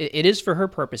her up. It is for her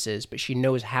purposes, but she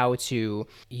knows how to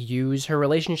use her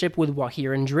relationship with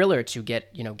Wahir and Driller to get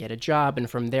a job, and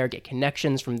from there get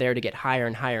connections, from there to get higher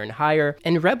and higher and higher.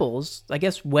 And Rebels, I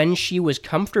guess when she was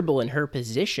comfortable in her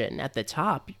position at the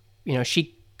top,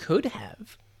 she could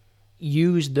have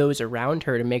used those around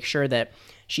her to make sure that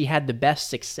she had the best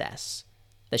success,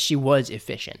 that she was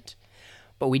efficient.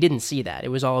 But we didn't see that. It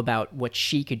was all about what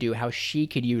she could do, how she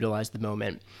could utilize the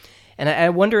moment. And I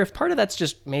wonder if part of that's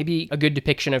just maybe a good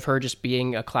depiction of her just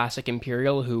being a classic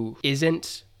Imperial who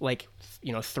isn't like,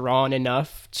 Thrawn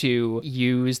enough to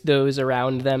use those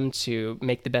around them to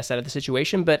make the best out of the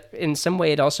situation. But in some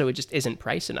way, it just isn't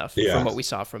Pryce enough from what we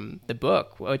saw from the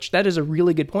book, which that is a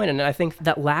really good point. And I think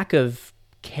that lack of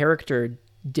character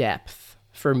depth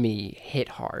for me hit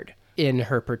hard in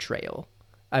her portrayal.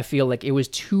 I feel like it was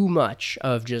too much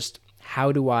of just,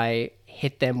 how do I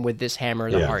hit them with this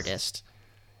hammer the hardest?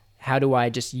 How do I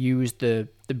just use the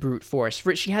brute force?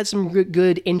 She had some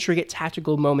good, intricate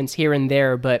tactical moments here and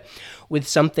there, but with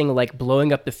something like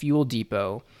blowing up the fuel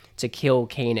depot to kill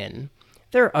Kanan,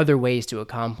 there are other ways to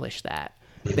accomplish that.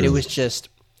 But it was just,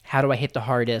 how do I hit the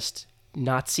hardest,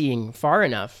 not seeing far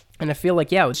enough? And I feel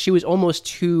like, she was almost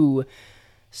too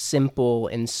simple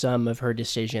in some of her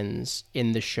decisions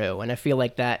in the show. And I feel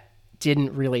like that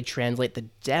didn't really translate the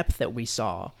depth that we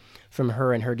saw from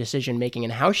her and her decision making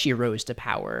and how she rose to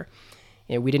power.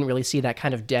 We didn't really see that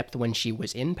kind of depth when she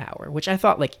was in power, which I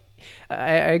thought, I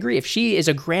agree. If she is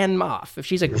a Grand Moff, if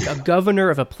she's a governor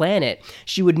of a planet,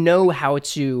 she would know how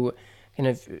to kind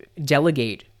of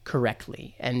delegate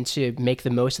correctly and to make the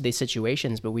most of these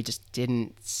situations, but we just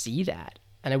didn't see that.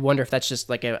 And I wonder if that's just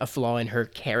like a flaw in her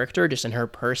character, just in her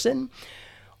person,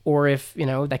 or if,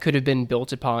 that could have been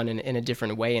built upon in a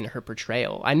different way in her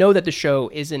portrayal. I know that the show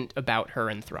isn't about her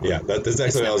and Thrawn. Yeah, that's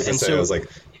exactly what I was going to say. I was like,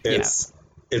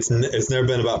 it's never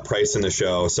been about Pryce in the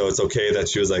show, so it's okay that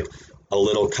she was like a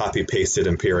little copy-pasted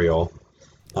Imperial.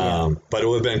 But it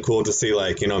would have been cool to see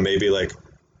maybe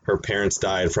her parents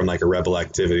died from like a rebel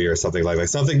activity or something like that.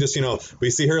 Something just,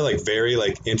 we see her very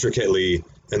intricately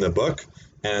in the book,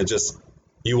 and just,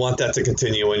 you want that to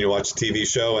continue when you watch a TV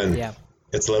show, and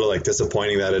it's a little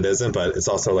disappointing that it isn't, but it's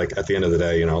also at the end of the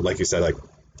day, like you said,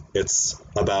 it's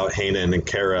about Hanan and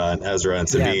Cara and Ezra and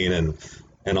Sabine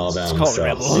and all them. It's called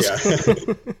Rebels.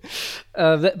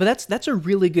 But that's a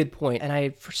really good point. And I,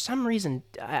 for some reason,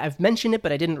 I've mentioned it,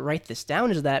 but I didn't write this down,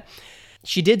 is that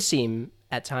she did seem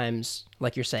at times,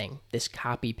 like you're saying, this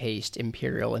copy-paste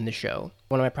Imperial in the show.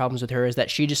 One of my problems with her is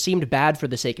that she just seemed bad for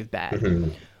the sake of bad.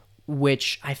 Mm-hmm.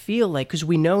 Which I feel like, because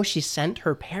we know she sent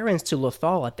her parents to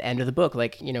Lothal at the end of the book,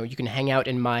 you can hang out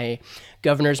in my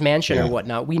governor's mansion or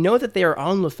whatnot. We know that they are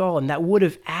on Lothal, and that would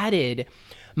have added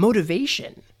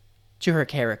motivation to her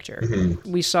character.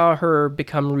 Mm-hmm. We saw her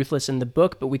become ruthless in the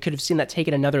book, but we could have seen that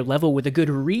taken another level with a good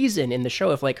reason in the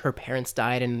show if her parents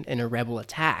died in a rebel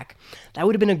attack. That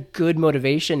would have been a good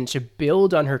motivation to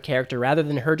build on her character rather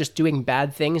than her just doing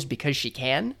bad things because she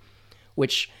can,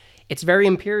 which it's very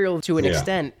Imperial to an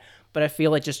extent, but I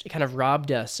feel like just kind of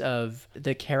robbed us of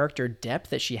the character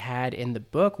depth that she had in the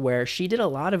book, where she did a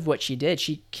lot of what she did.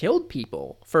 She killed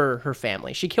people for her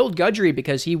family. She killed Gudry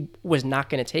because he was not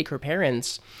going to take her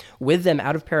parents with them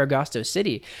out of Paragosto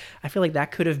City. I feel like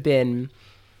that could have been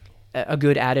a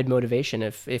good added motivation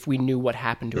if we knew what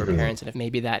happened to her parents, and if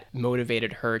maybe that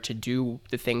motivated her to do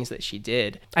the things that she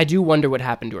did. I do wonder what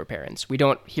happened to her parents. We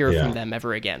don't hear from them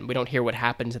ever again. We don't hear what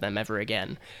happened to them ever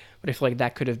again. But I feel like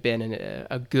that could have been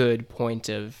a good point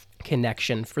of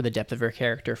connection for the depth of her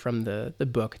character from the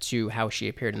book to how she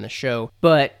appeared in the show.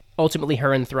 But ultimately,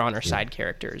 her and Thrawn are side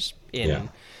characters in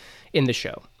the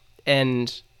show.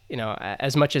 And,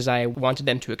 as much as I wanted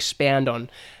them to expand on,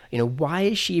 why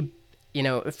is she,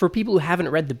 for people who haven't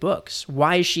read the books,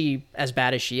 why is she as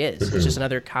bad as she is? Mm-hmm. It's just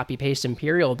another copy-paste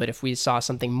Imperial, but if we saw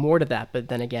something more to that, but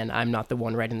then again, I'm not the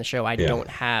one writing the show. I don't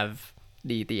have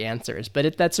the answers,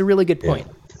 but that's a really good point.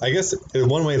 I guess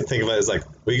one way to think of it is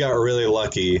we got really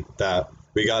lucky that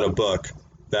we got a book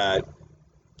that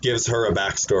gives her a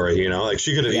backstory,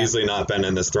 she could have easily not been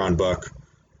in this Thrawn book,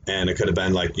 and it could have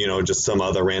been just some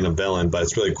other random villain, but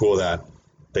it's really cool that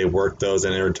they worked those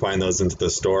and intertwined those into the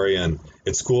story. And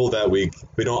it's cool that we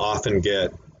don't often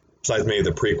get, besides maybe the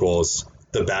prequels,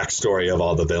 the backstory of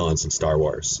all the villains in Star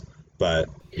Wars, but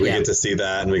we get to see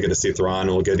that, and we get to see Thrawn,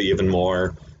 and we'll get even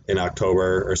more in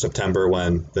October or September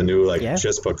when the new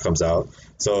Chiss book comes out.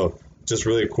 So just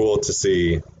really cool to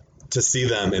see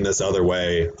them in this other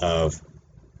way of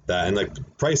that. And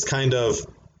Pryce kind of,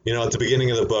 at the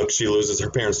beginning of the book,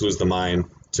 her parents lose the mind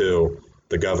to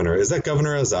the governor. Is that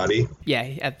Governor Azadi? Yeah,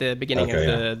 at the beginning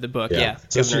of the book. Yeah.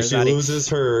 So she loses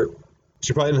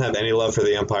she probably didn't have any love for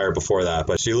the Empire before that,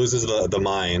 but she loses the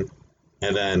mind,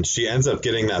 and then she ends up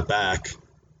getting that back,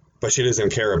 but she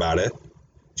doesn't care about it.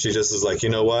 She just is you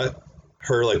know what?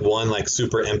 Her one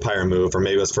super Empire move, or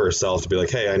maybe it was for herself to be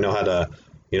hey, I know how to,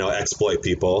 exploit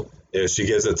people, is she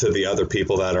gives it to the other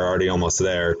people that are already almost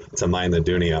there to mine the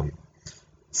Dunium.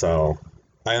 So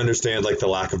I understand the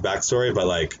lack of backstory,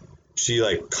 but she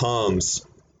comes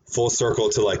full circle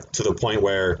to the point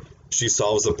where she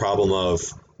solves the problem of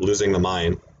losing the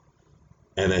mine,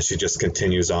 and then she just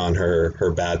continues on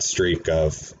her bad streak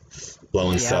of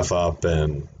blowing stuff up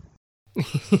and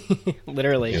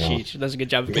literally, she does a good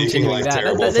job of making continuing life that.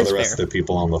 terrible That for is the rest fair. of the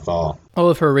people on Lothal. All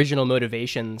of her original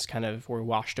motivations kind of were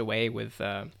washed away with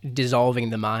dissolving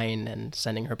the mine and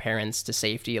sending her parents to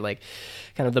safety. Like,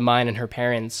 kind of the mine and her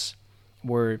parents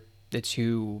were the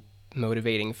two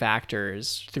motivating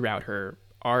factors throughout her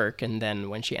arc, and then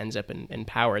when she ends up in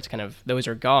power, it's kind of, those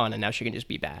are gone, and now she can just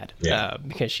be bad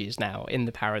because she's now in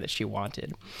the power that she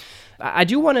wanted. I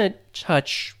do want to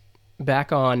touch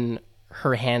back on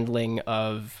her handling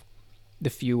of the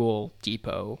fuel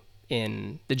depot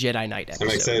in the Jedi Knight episode.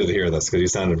 I'm excited to hear this because you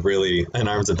sounded really in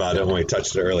arms about it when we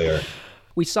touched it earlier.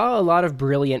 We saw a lot of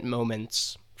brilliant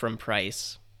moments from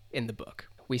Pryce in the book.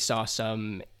 We saw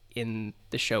some in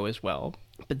the show as well.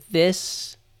 But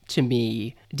this, to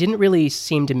me, didn't really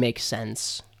seem to make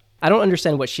sense. I don't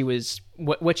understand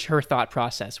what her thought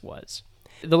process was.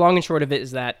 The long and short of it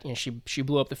is that she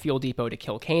blew up the fuel depot to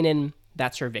kill Kanan.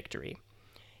 That's her victory.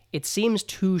 It seems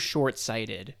too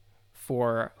short-sighted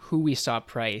for who we saw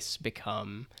Pryce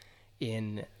become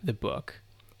in the book.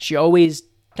 She always,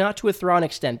 not to a Thrawn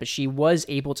extent, but she was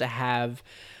able to have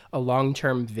a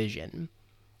long-term vision.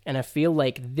 And I feel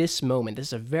like this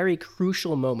is a very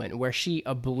crucial moment where she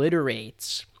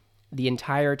obliterates the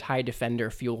entire TIE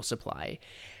Defender fuel supply,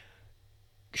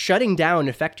 shutting down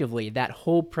effectively that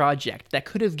whole project that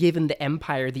could have given the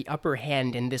Empire the upper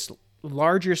hand in this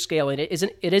larger scale. And it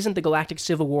isn't the Galactic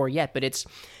Civil War yet, but it's,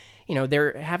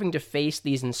 they're having to face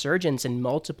these insurgents in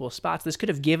multiple spots. This could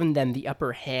have given them the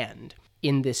upper hand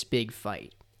in this big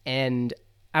fight. And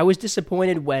I was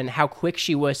disappointed how quick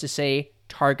she was to say,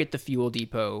 target the fuel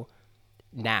depot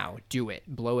now, do it,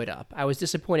 blow it up. I was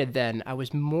disappointed then. I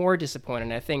was more disappointed.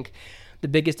 And I think the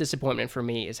biggest disappointment for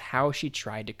me is how she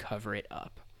tried to cover it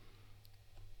up.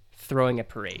 Throwing a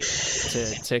parade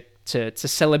to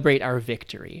celebrate our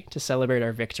victory.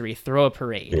 Throw a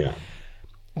parade. Yeah.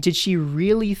 Did she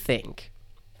really think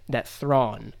that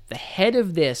Thrawn, the head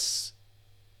of this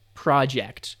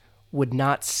project, would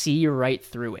not see right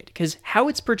through it? Because how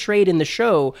it's portrayed in the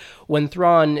show, when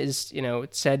Thrawn is,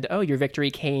 said, "Oh, your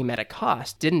victory came at a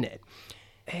cost," didn't it?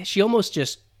 She almost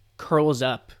just curls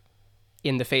up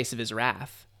in the face of his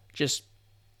wrath.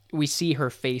 We see her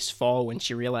face fall when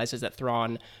she realizes that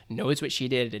Thrawn knows what she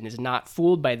did and is not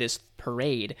fooled by this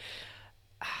parade.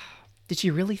 Did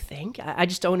she really think? I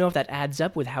just don't know if that adds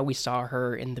up with how we saw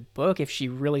her in the book, if she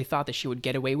really thought that she would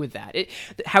get away with that.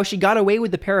 How she got away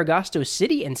with the Paragosto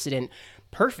City incident,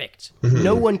 perfect. Mm-hmm.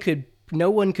 No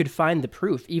one could find the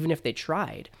proof, even if they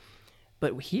tried.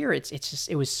 But here,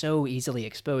 it was so easily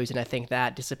exposed, and I think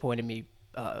that disappointed me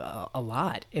a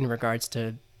lot in regards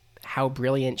to how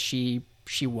brilliant she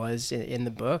was in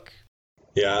the book.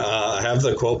 Yeah, I have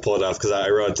the quote pulled up because I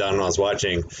wrote it down when I was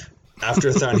watching.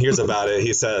 After Thrawn hears about it,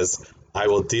 he says, "I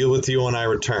will deal with you when I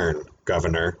return,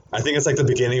 Governor." I think it's like the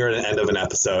beginning or the end of an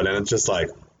episode, and it's just like,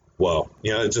 whoa.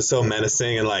 It's just so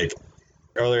menacing. And like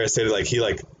earlier I stated, like he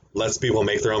lets people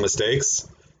make their own mistakes.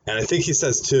 And I think he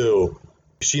says too,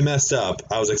 she messed up.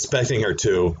 I was expecting her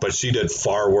to, but she did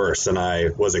far worse than I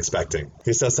was expecting.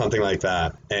 He says something like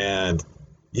that. And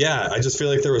yeah, I just feel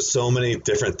like there was so many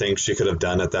different things she could have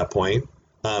done at that point.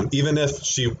 Even if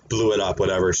she blew it up,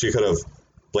 whatever, she could have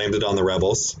blamed it on the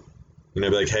rebels. Be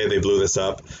like, hey, they blew this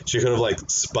up. She could have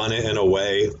spun it in a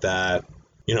way that,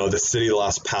 the city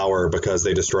lost power because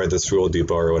they destroyed this fuel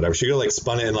depot or whatever. She could have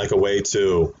spun it in a way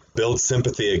to build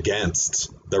sympathy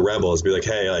against the rebels. Be like,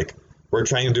 hey, we're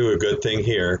trying to do a good thing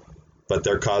here, but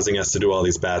they're causing us to do all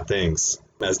these bad things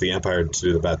as the Empire to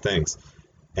do the bad things.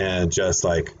 And just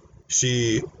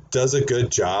she does a good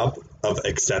job of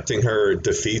accepting her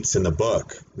defeats in the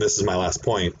book. This is my last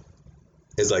point.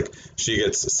 Is she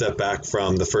gets set back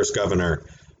from the first governor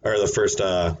or the first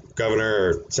governor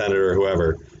or senator or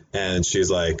whoever, and she's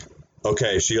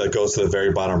okay, she goes to the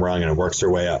very bottom rung and works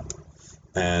her way up,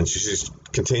 and she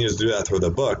continues to do that through the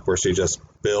book, where she just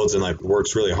builds and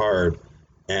works really hard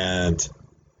and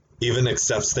even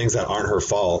accepts things that aren't her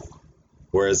fault,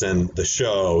 whereas in the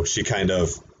show she kind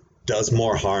of does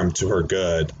more harm to her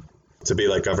good to be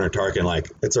like Governor Tarkin.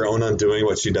 It's her own undoing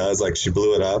what she does. She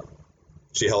blew it up.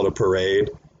 She held a parade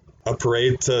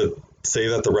to say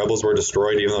that the rebels were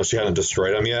destroyed, even though she hadn't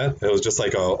destroyed them yet. It was just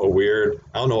a weird,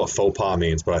 I don't know what faux pas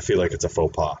means, but I feel like it's a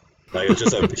faux pas. It's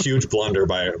just a huge blunder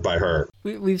by her.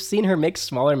 We've seen her make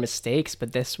smaller mistakes,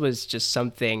 but this was just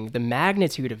something, the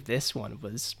magnitude of this one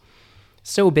was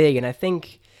so big. And I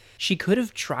think she could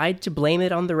have tried to blame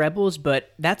it on the rebels,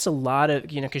 but that's a lot of,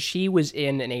 because she was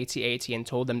in an AT-AT and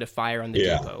told them to fire on the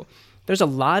depot. There's a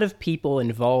lot of people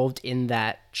involved in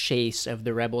that chase of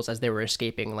the rebels as they were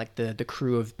escaping, like the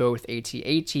crew of both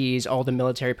AT-ATs, all the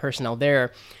military personnel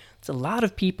there. It's a lot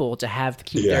of people to have to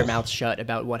keep their mouths shut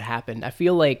about what happened. I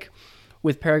feel like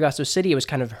with Paragasto City, it was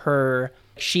kind of her.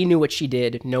 She knew what she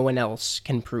did. No one else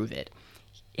can prove it.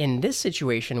 In this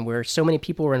situation where so many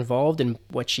people were involved in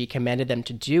what she commanded them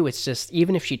to do, it's just,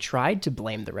 even if she tried to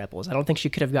blame the rebels, I don't think she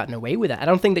could have gotten away with that. I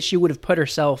don't think that she would have put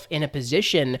herself in a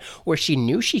position where she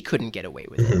knew she couldn't get away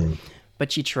with it.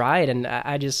 But she tried, and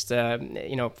I just,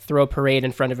 throw a parade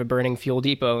in front of a burning fuel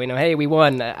depot. Hey, we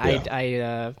won.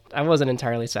 I wasn't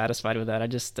entirely satisfied with that. I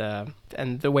just,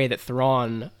 and the way that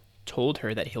Thrawn told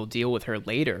her that he'll deal with her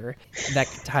later, that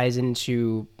ties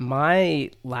into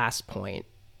my last point.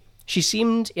 She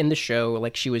seemed in the show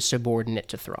like she was subordinate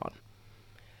to Thrawn.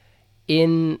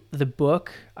 In the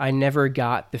book, I never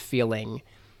got the feeling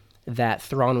that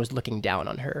Thrawn was looking down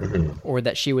on her or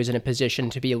that she was in a position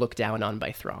to be looked down on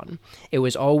by Thrawn. It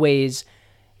was always,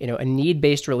 a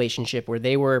need-based relationship where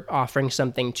they were offering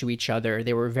something to each other.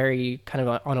 They were very kind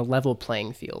of on a level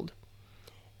playing field.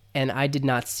 And I did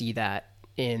not see that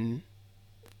in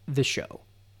the show,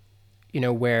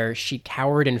 where she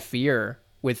cowered in fear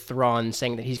with Thrawn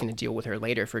saying that he's going to deal with her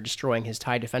later for destroying his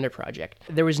TIE Defender project.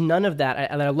 There was none of that.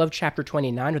 And I love chapter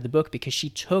 29 of the book because she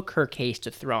took her case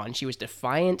to Thrawn. She was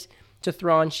defiant to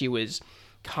Thrawn. She was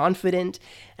confident.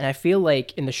 And I feel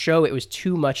like in the show, it was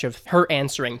too much of her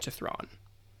answering to Thrawn.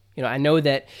 I know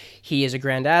that he is a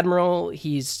Grand Admiral.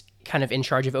 He's kind of in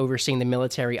charge of overseeing the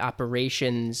military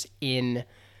operations in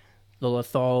the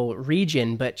Lothal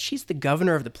region, but she's the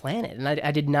governor of the planet, and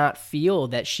I did not feel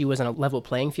that she was on a level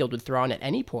playing field with Thrawn at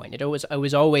any point. It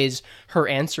was always her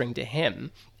answering to him,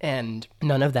 and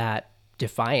none of that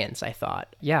defiance, I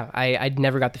thought. Yeah, I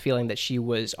never got the feeling that she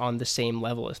was on the same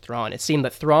level as Thrawn. It seemed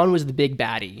that Thrawn was the big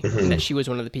baddie, and that she was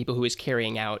one of the people who was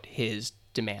carrying out his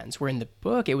demands, where in the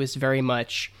book, it was very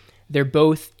much, they're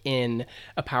both in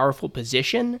a powerful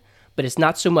position, but it's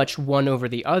not so much one over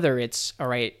the other. It's, all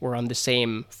right, we're on the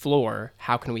same floor.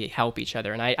 How can we help each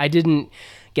other? And I didn't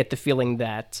get the feeling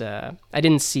that I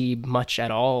didn't see much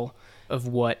at all of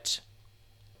what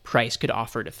Price could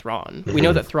offer to Thrawn. We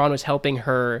know that Thrawn was helping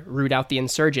her root out the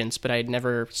insurgents, but I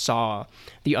never saw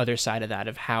the other side of that,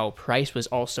 of how Price was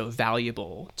also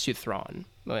valuable to Thrawn.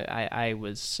 I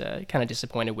was kind of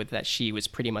disappointed with that. She was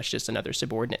pretty much just another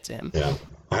subordinate to him. Yeah.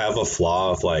 I have a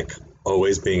flaw of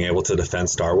always being able to defend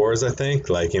Star Wars, I think.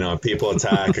 People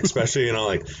attack, especially,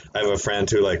 I have a friend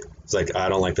who is I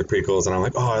don't like the prequels, and I'm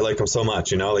like, oh, I like them so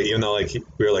much, even though we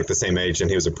were the same age and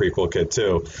he was a prequel kid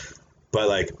too.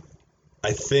 But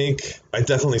I think I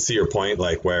definitely see your point,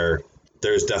 where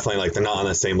there's definitely they're not on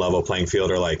the same level playing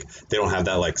field, or they don't have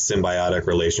that symbiotic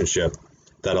relationship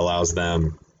that allows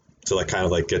them to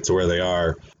kind of get to where they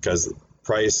are, because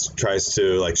Price tries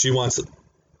to she wants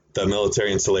the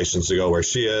military installations to go where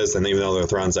she is, and even though they're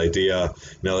Thrawn's idea,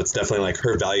 it's definitely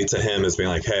her value to him is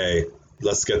being hey,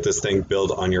 let's get this thing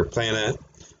built on your planet.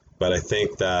 But I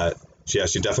think that she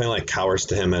definitely cowers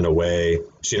to him in a way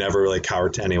she never really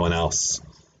cowered to anyone else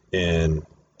in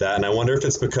that. And I wonder if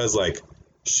it's because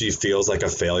she feels like a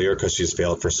failure because she's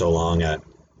failed for so long at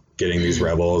getting these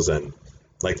rebels, and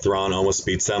Thrawn almost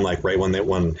beats them right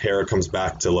when Hera comes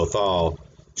back to Lothal.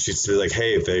 She's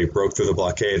hey, they broke through the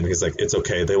blockade, and he's it's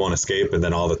okay, they won't escape, and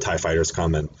then all the TIE fighters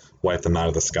come and wipe them out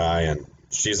of the sky, and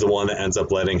she's the one that ends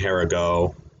up letting Hera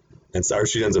go, or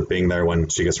she ends up being there when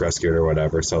she gets rescued or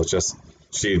whatever. So it's just,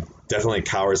 she definitely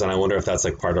cowers, and I wonder if that's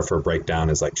part of her breakdown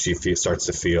is she starts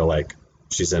to feel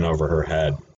she's in over her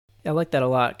head. I like that a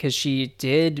lot, because she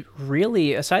did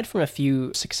really, aside from a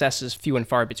few successes, few and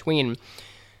far between,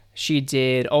 she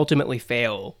did ultimately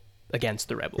fail against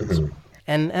the rebels.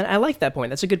 And I like that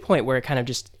point. That's a good point, where it kind of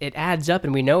just, it adds up,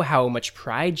 and we know how much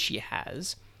pride she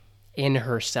has in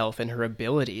herself and her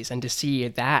abilities, and to see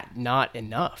that not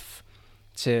enough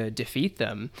to defeat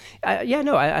them.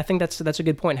 I think that's a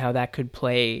good point, how that could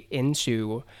play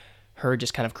into her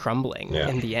just kind of crumbling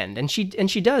in the end. And she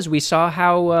does. We saw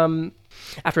how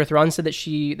after Thrawn said that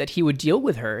he would deal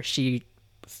with her, she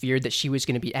feared that she was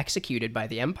going to be executed by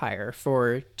the Empire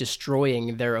for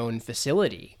destroying their own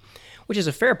facility, which is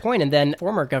a fair point. And then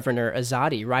former Governor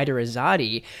Azadi, Ryder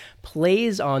Azadi,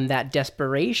 plays on that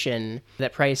desperation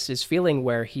that Price is feeling,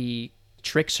 where he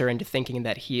tricks her into thinking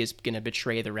that he is going to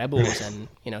betray the rebels and,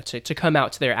 to come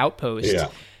out to their outpost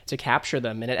to capture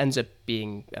them. And it ends up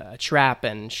being a trap,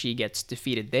 and she gets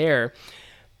defeated there.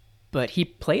 But he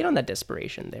played on that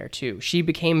desperation there too. She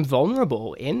became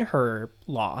vulnerable in her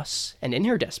loss and in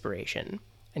her desperation.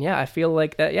 And I feel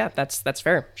like that, that's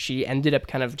fair. She ended up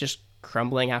kind of just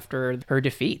crumbling after her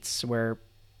defeats, where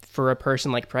for a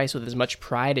person like Pryce with as much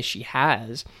pride as she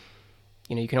has,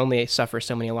 you can only suffer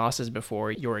so many losses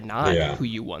before you're not who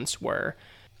you once were.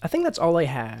 I think that's all I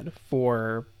had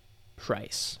for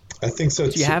Pryce. I think so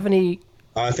too. Do you have any?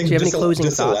 I think do you have any closing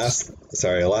thoughts?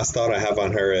 A last thought I have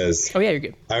on her is. Oh yeah, you're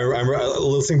good. I'm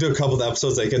listening to a couple of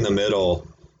episodes, like in the middle.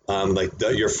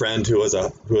 Your friend who was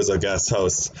a guest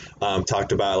host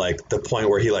talked about like the point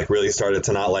where he like really started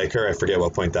to not like her. I forget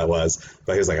what point that was,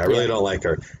 but he was like, I really don't like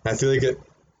her. And I feel like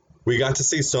we got to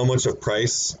see so much of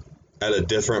Pryce at a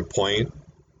different point.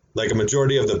 Like a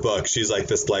majority of the book, she's like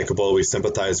this likable. We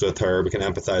sympathize with her. We can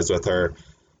empathize with her.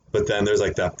 But then there's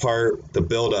like that part, the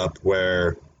build up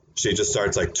where she just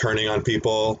starts like turning on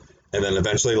people. And then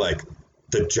eventually like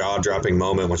the jaw dropping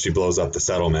moment when she blows up the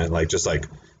settlement, like just like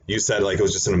you said, like it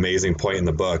was just an amazing point in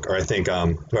the book. Or I think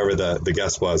whoever the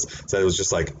guest was said it was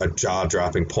just like a jaw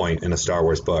dropping point in a Star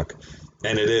Wars book.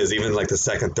 And it is, even like the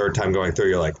second, third time going through,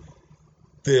 you're like,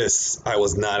 this I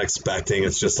was not expecting.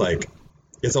 It's just like,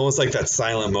 it's almost like that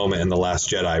silent moment in The Last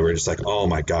Jedi where you're just like, oh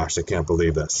my gosh, I can't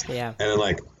believe this. Yeah. And then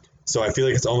like, so I feel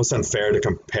like it's almost unfair to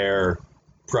compare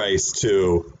Pryce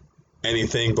to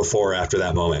anything before or after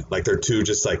that moment. Like they're two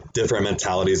just like different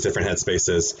mentalities, different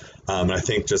headspaces. And I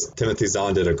think just Timothy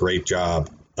Zahn did a great job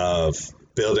of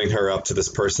building her up to this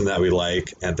person that we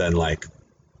like, and then like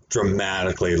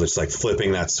dramatically just like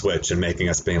flipping that switch and making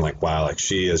us being like, wow, like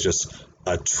she is just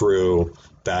a true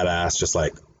badass, just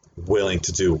like willing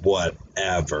to do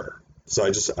whatever. So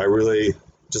I really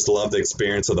just love the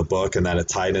experience of the book and that it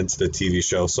tied into the TV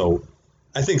show. So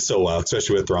I think so well,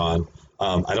 especially with Thrawn.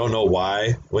 I don't know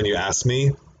why, when you asked me,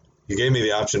 you gave me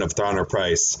the option of Thrawn or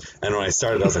Pryce. And when I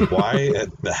started, I was like, why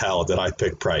the hell did I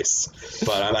pick Pryce?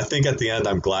 But I think at the end,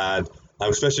 I'm glad,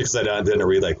 especially because I didn't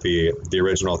read like the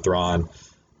original Thrawn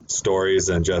stories,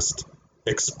 and just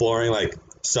exploring like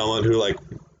someone who like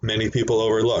many people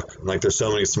overlook. Like there's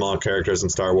so many small characters in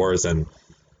Star Wars, and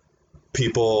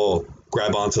people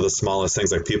grab onto the smallest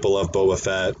things. Like people love Boba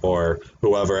Fett or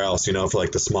whoever else, for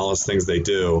like the smallest things they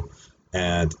do.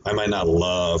 And I might not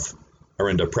love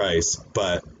Arihnda Pryce,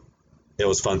 but it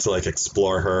was fun to like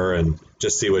explore her and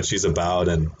just see what she's about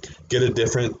and get a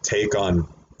different take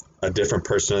on a different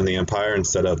person in the Empire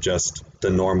instead of just the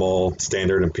normal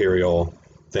standard Imperial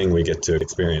thing we get to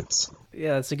experience.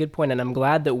 Yeah, that's a good point. And I'm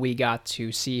glad that we got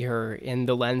to see her in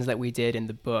the lens that we did in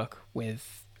the book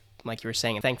with, like you were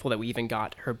saying, thankful that we even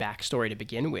got her backstory to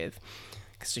begin with.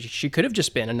 Because she could have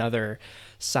just been another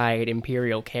side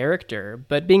Imperial character,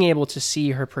 but being able to see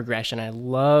her progression, I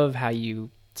love how you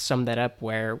sum that up,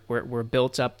 where we're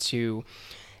built up to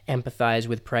empathize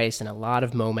with Pryce in a lot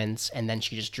of moments, and then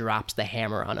she just drops the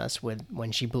hammer on us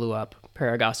when she blew up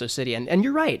Paragasso City. And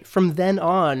you're right, from then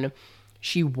on,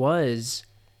 she was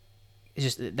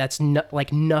just, that's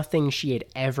like nothing she had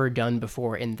ever done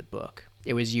before in the book.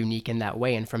 It was unique in that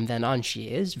way, and from then on, she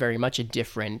is very much a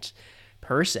different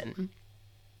person.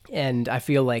 And I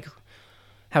feel like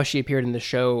how she appeared in the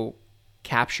show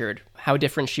captured how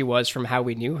different she was from how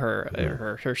we knew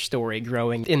her, her story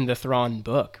growing in the Thrawn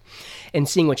book, and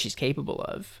seeing what she's capable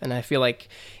of. And I feel like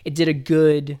it did a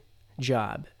good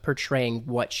job portraying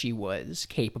what she was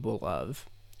capable of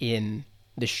in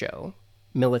the show.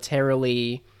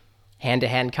 Militarily,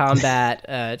 hand-to-hand combat,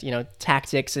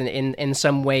 tactics in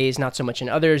some ways, not so much in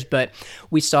others, but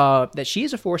we saw that she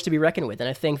is a force to be reckoned with. And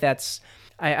I think that's,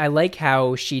 I like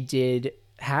how she did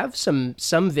have some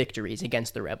victories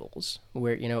against the rebels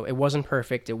where, it wasn't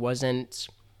perfect. It wasn't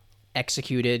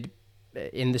executed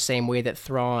in the same way that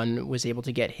Thrawn was able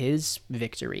to get his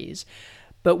victories.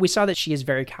 But we saw that she is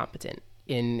very competent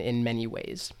in many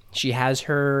ways. She has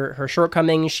her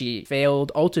shortcomings. She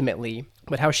failed ultimately,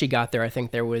 but how she got there, I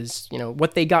think there was,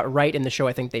 what they got right in the show,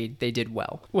 I think they did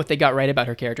well. What they got right about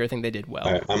her character, I think they did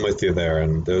well. I'm with you there.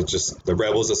 And it was just, The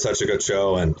Rebels is such a good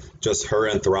show, and just her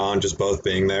and Thrawn just both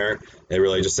being there, it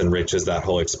really just enriches that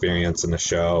whole experience in the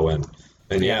show. And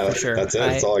yeah, for sure. That's it.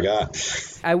 That's all I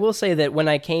got. I will say that when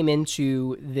I came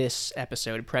into this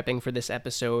episode, prepping for this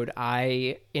episode,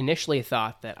 I initially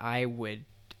thought that I would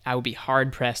be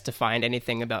hard-pressed to find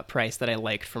anything about Pryce that I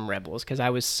liked from Rebels, because I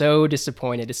was so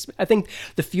disappointed. I think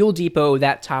the Fuel Depot,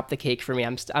 that topped the cake for me.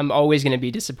 I'm always going to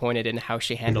be disappointed in how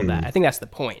she handled that. I think that's the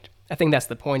point. I think that's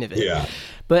the point of it. Yeah.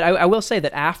 But I will say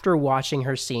that after watching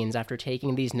her scenes, after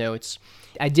taking these notes,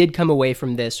 I did come away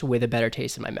from this with a better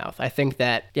taste in my mouth. I think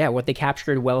that, what they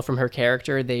captured well from her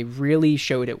character, they really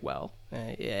showed it well.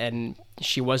 And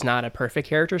she was not a perfect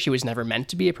character. She was never meant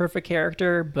to be a perfect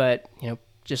character, but,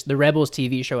 just the Rebels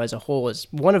TV show as a whole is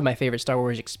one of my favorite Star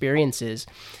Wars experiences.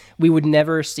 We would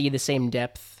never see the same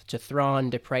depth to Thrawn,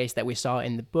 to Pryce that we saw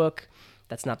in the book.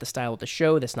 That's not the style of the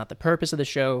show. That's not the purpose of the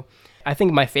show. I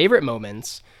think my favorite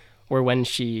moments were when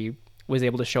she was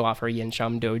able to show off her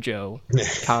Yincham Dojo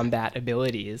combat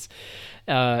abilities.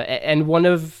 And one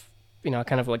of,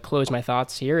 kind of like close my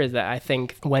thoughts here is that I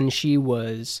think when she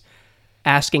was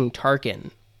asking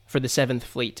Tarkin for the 7th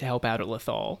Fleet to help out at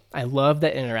Lothal, I love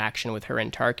that interaction with her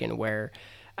and Tarkin where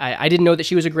I didn't know that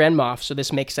she was a Grand Moff, so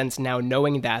this makes sense now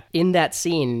knowing that. In that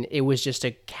scene, it was just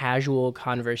a casual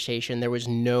conversation. There was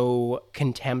no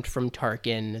contempt from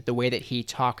Tarkin. The way that he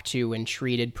talked to and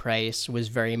treated Pryce was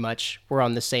very much, we're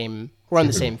on the same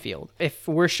field. If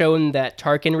we're shown that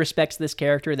Tarkin respects this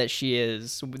character,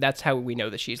 that's how we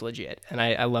know that she's legit. And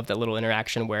I love that little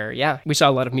interaction where, we saw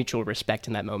a lot of mutual respect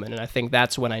in that moment. And I think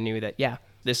that's when I knew that,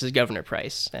 this is Governor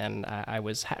Pryce, and I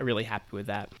was really happy with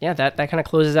that. Yeah, that kind of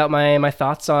closes out my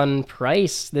thoughts on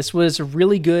Pryce. This was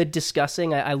really good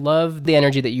discussing. I love the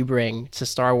energy that you bring to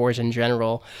Star Wars in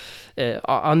general.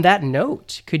 On that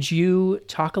note, could you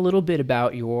talk a little bit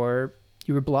about your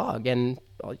blog and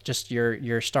just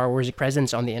your Star Wars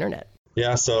presence on the internet?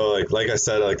 Yeah, so like I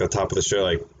said, at the top of the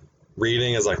show,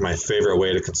 reading is my favorite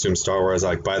way to consume Star Wars.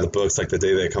 I buy the books the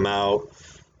day they come out,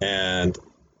 and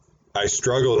I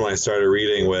struggled when I started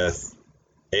reading with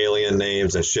alien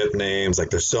names and ship names.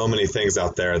 There's so many things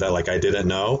out there that I didn't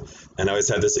know, and I always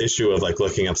had this issue of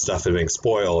looking up stuff and being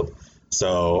spoiled.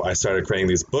 So I started creating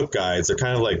these book guides. They're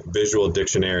kind of visual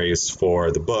dictionaries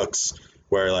for the books,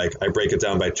 where I break it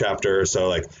down by chapter.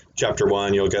 So chapter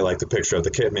 1, you'll get the picture of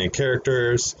the main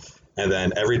characters, and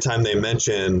then every time they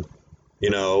mention,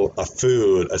 a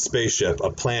food, a spaceship,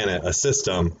 a planet, a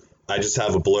system, I just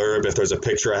have a blurb. If there's a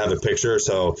picture, I have a picture,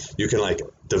 so you can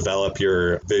develop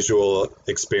your visual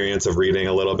experience of reading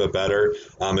a little bit better.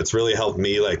 It's really helped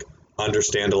me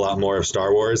understand a lot more of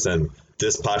Star Wars, and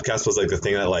this podcast was the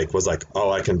thing that was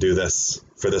oh, I can do this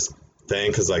for this thing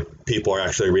because people are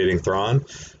actually reading Thrawn,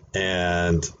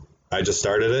 and I just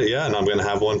started it, and I'm going to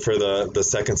have one for the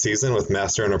second season with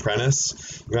Master and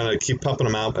Apprentice. I'm going to keep pumping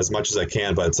them out as much as I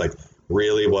can, but it's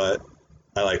really what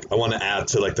I want to add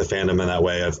to the fandom in that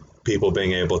way of people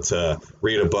being able to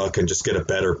read a book and just get a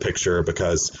better picture,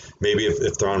 because maybe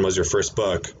if Thrawn was your first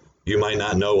book, you might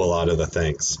not know a lot of the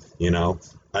things,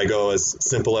 I go as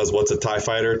simple as what's a TIE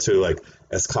fighter to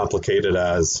as complicated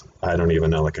as, I don't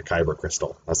even know, a Kyber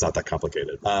crystal. That's not that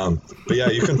complicated. But yeah,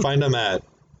 you can find them at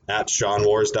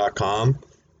SeanWars.com,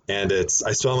 and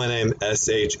I spell my name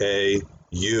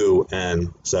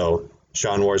SHAUN, so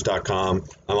SeanWars.com.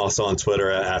 I'm also on Twitter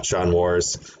at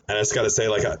SeanWars. And I just got to say,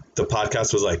 the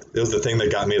podcast was it was the thing that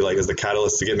got me, as the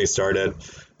catalyst to get me started.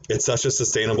 It's such a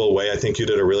sustainable way. I think you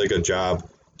did a really good job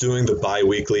doing the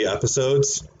bi-weekly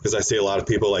episodes, because I see a lot of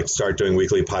people start doing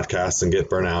weekly podcasts and get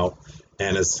burnt out.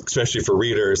 And especially for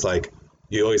readers,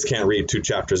 you always can't read 2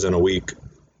 chapters in a week.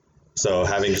 So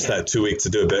having just that 2 weeks to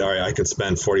do a bit, all right, I can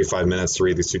spend 45 minutes to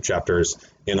read these 2 chapters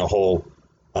in a whole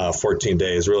 14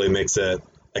 days really makes it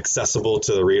accessible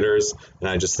to the readers. And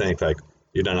I just think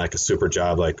you've done a super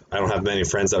job. I don't have many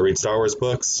friends that read Star Wars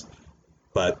books,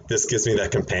 but this gives me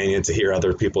that companion to hear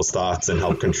other people's thoughts and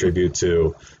help contribute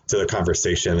to the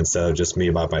conversation instead of just me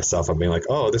by myself. I'm being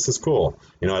oh, this is cool.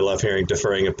 I love hearing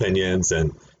differing opinions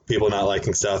and people not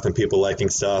liking stuff and people liking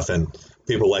stuff and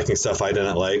people liking stuff I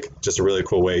didn't like. Just a really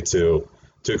cool way to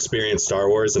experience Star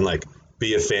Wars and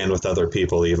be a fan with other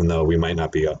people, even though we might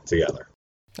not be together.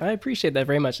 I appreciate that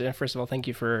very much. First of all, thank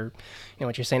you for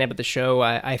what you're saying about the show.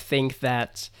 I think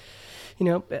that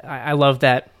I love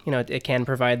that it can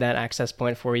provide that access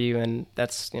point for you, and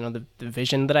that's the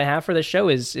vision that I have for the show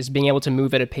is being able to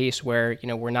move at a pace where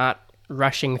we're not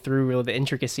rushing through really the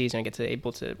intricacies and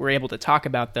we're able to talk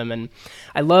about them. And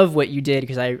I love what you did,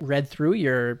 because I read through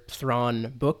your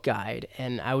Thrawn book guide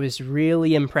and I was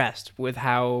really impressed with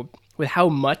how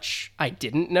much I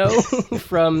didn't know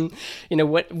from,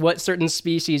 what certain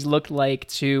species looked like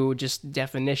to just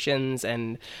definitions.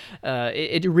 And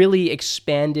it really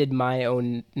expanded my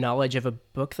own knowledge of a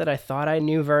book that I thought I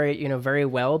knew very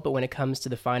well. But when it comes to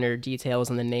the finer details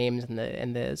and the names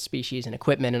and the species and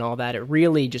equipment and all that, it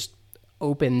really just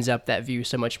opens up that view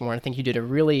so much more. And I think you do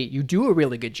a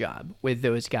really good job with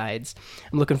those guides.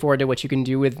 I'm looking forward to what you can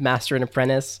do with Master and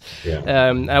Apprentice.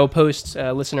 Yeah. I will post,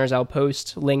 listeners, I'll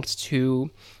post links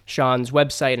to Sean's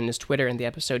website and his Twitter in the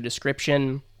episode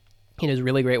description. He does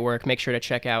really great work. Make sure to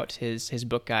check out his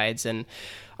book guides, and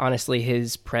honestly,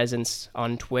 his presence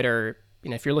on Twitter.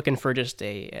 If you're looking for just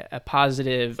a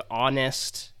positive,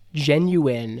 honest,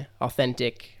 genuine,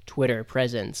 authentic Twitter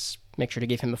presence, make sure to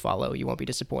give him a follow. You won't be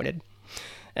disappointed.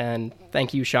 And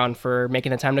thank you, Sean, for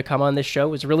making the time to come on this show.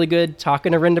 It was really good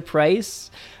talking to Arinda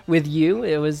Pryce with you.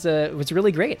 It was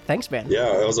really great. Thanks, man.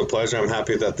 Yeah, it was a pleasure. I'm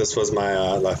happy that this was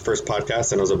my first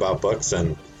podcast and it was about books.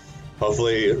 And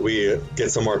hopefully we get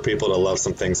some more people to love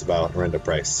some things about Orinda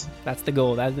Price. That's the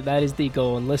goal. That is the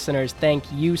goal. And listeners, thank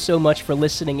you so much for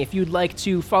listening. If you'd like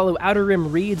to follow Outer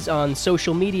Rim Reads on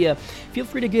social media, feel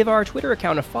free to give our Twitter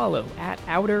account a follow at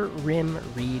Outer Rim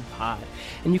Read Pod.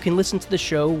 And you can listen to the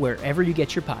show wherever you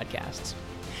get your podcasts.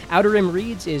 Outer Rim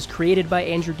Reads is created by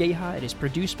Andrew Geha. It is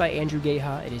produced by Andrew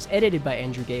Geha. It is edited by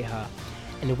Andrew Geha.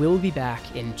 And we'll be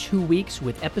back in 2 weeks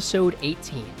with episode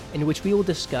 18, in which we will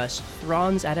discuss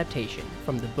Thrawn's adaptation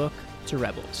from the book to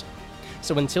Rebels.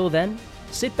 So until then,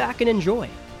 sit back and enjoy.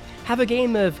 Have a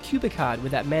game of Cubicad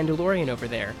with that Mandalorian over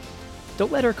there.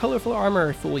 Don't let her colorful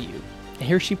armor fool you. And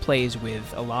here she plays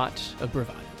with a lot of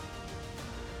bravado.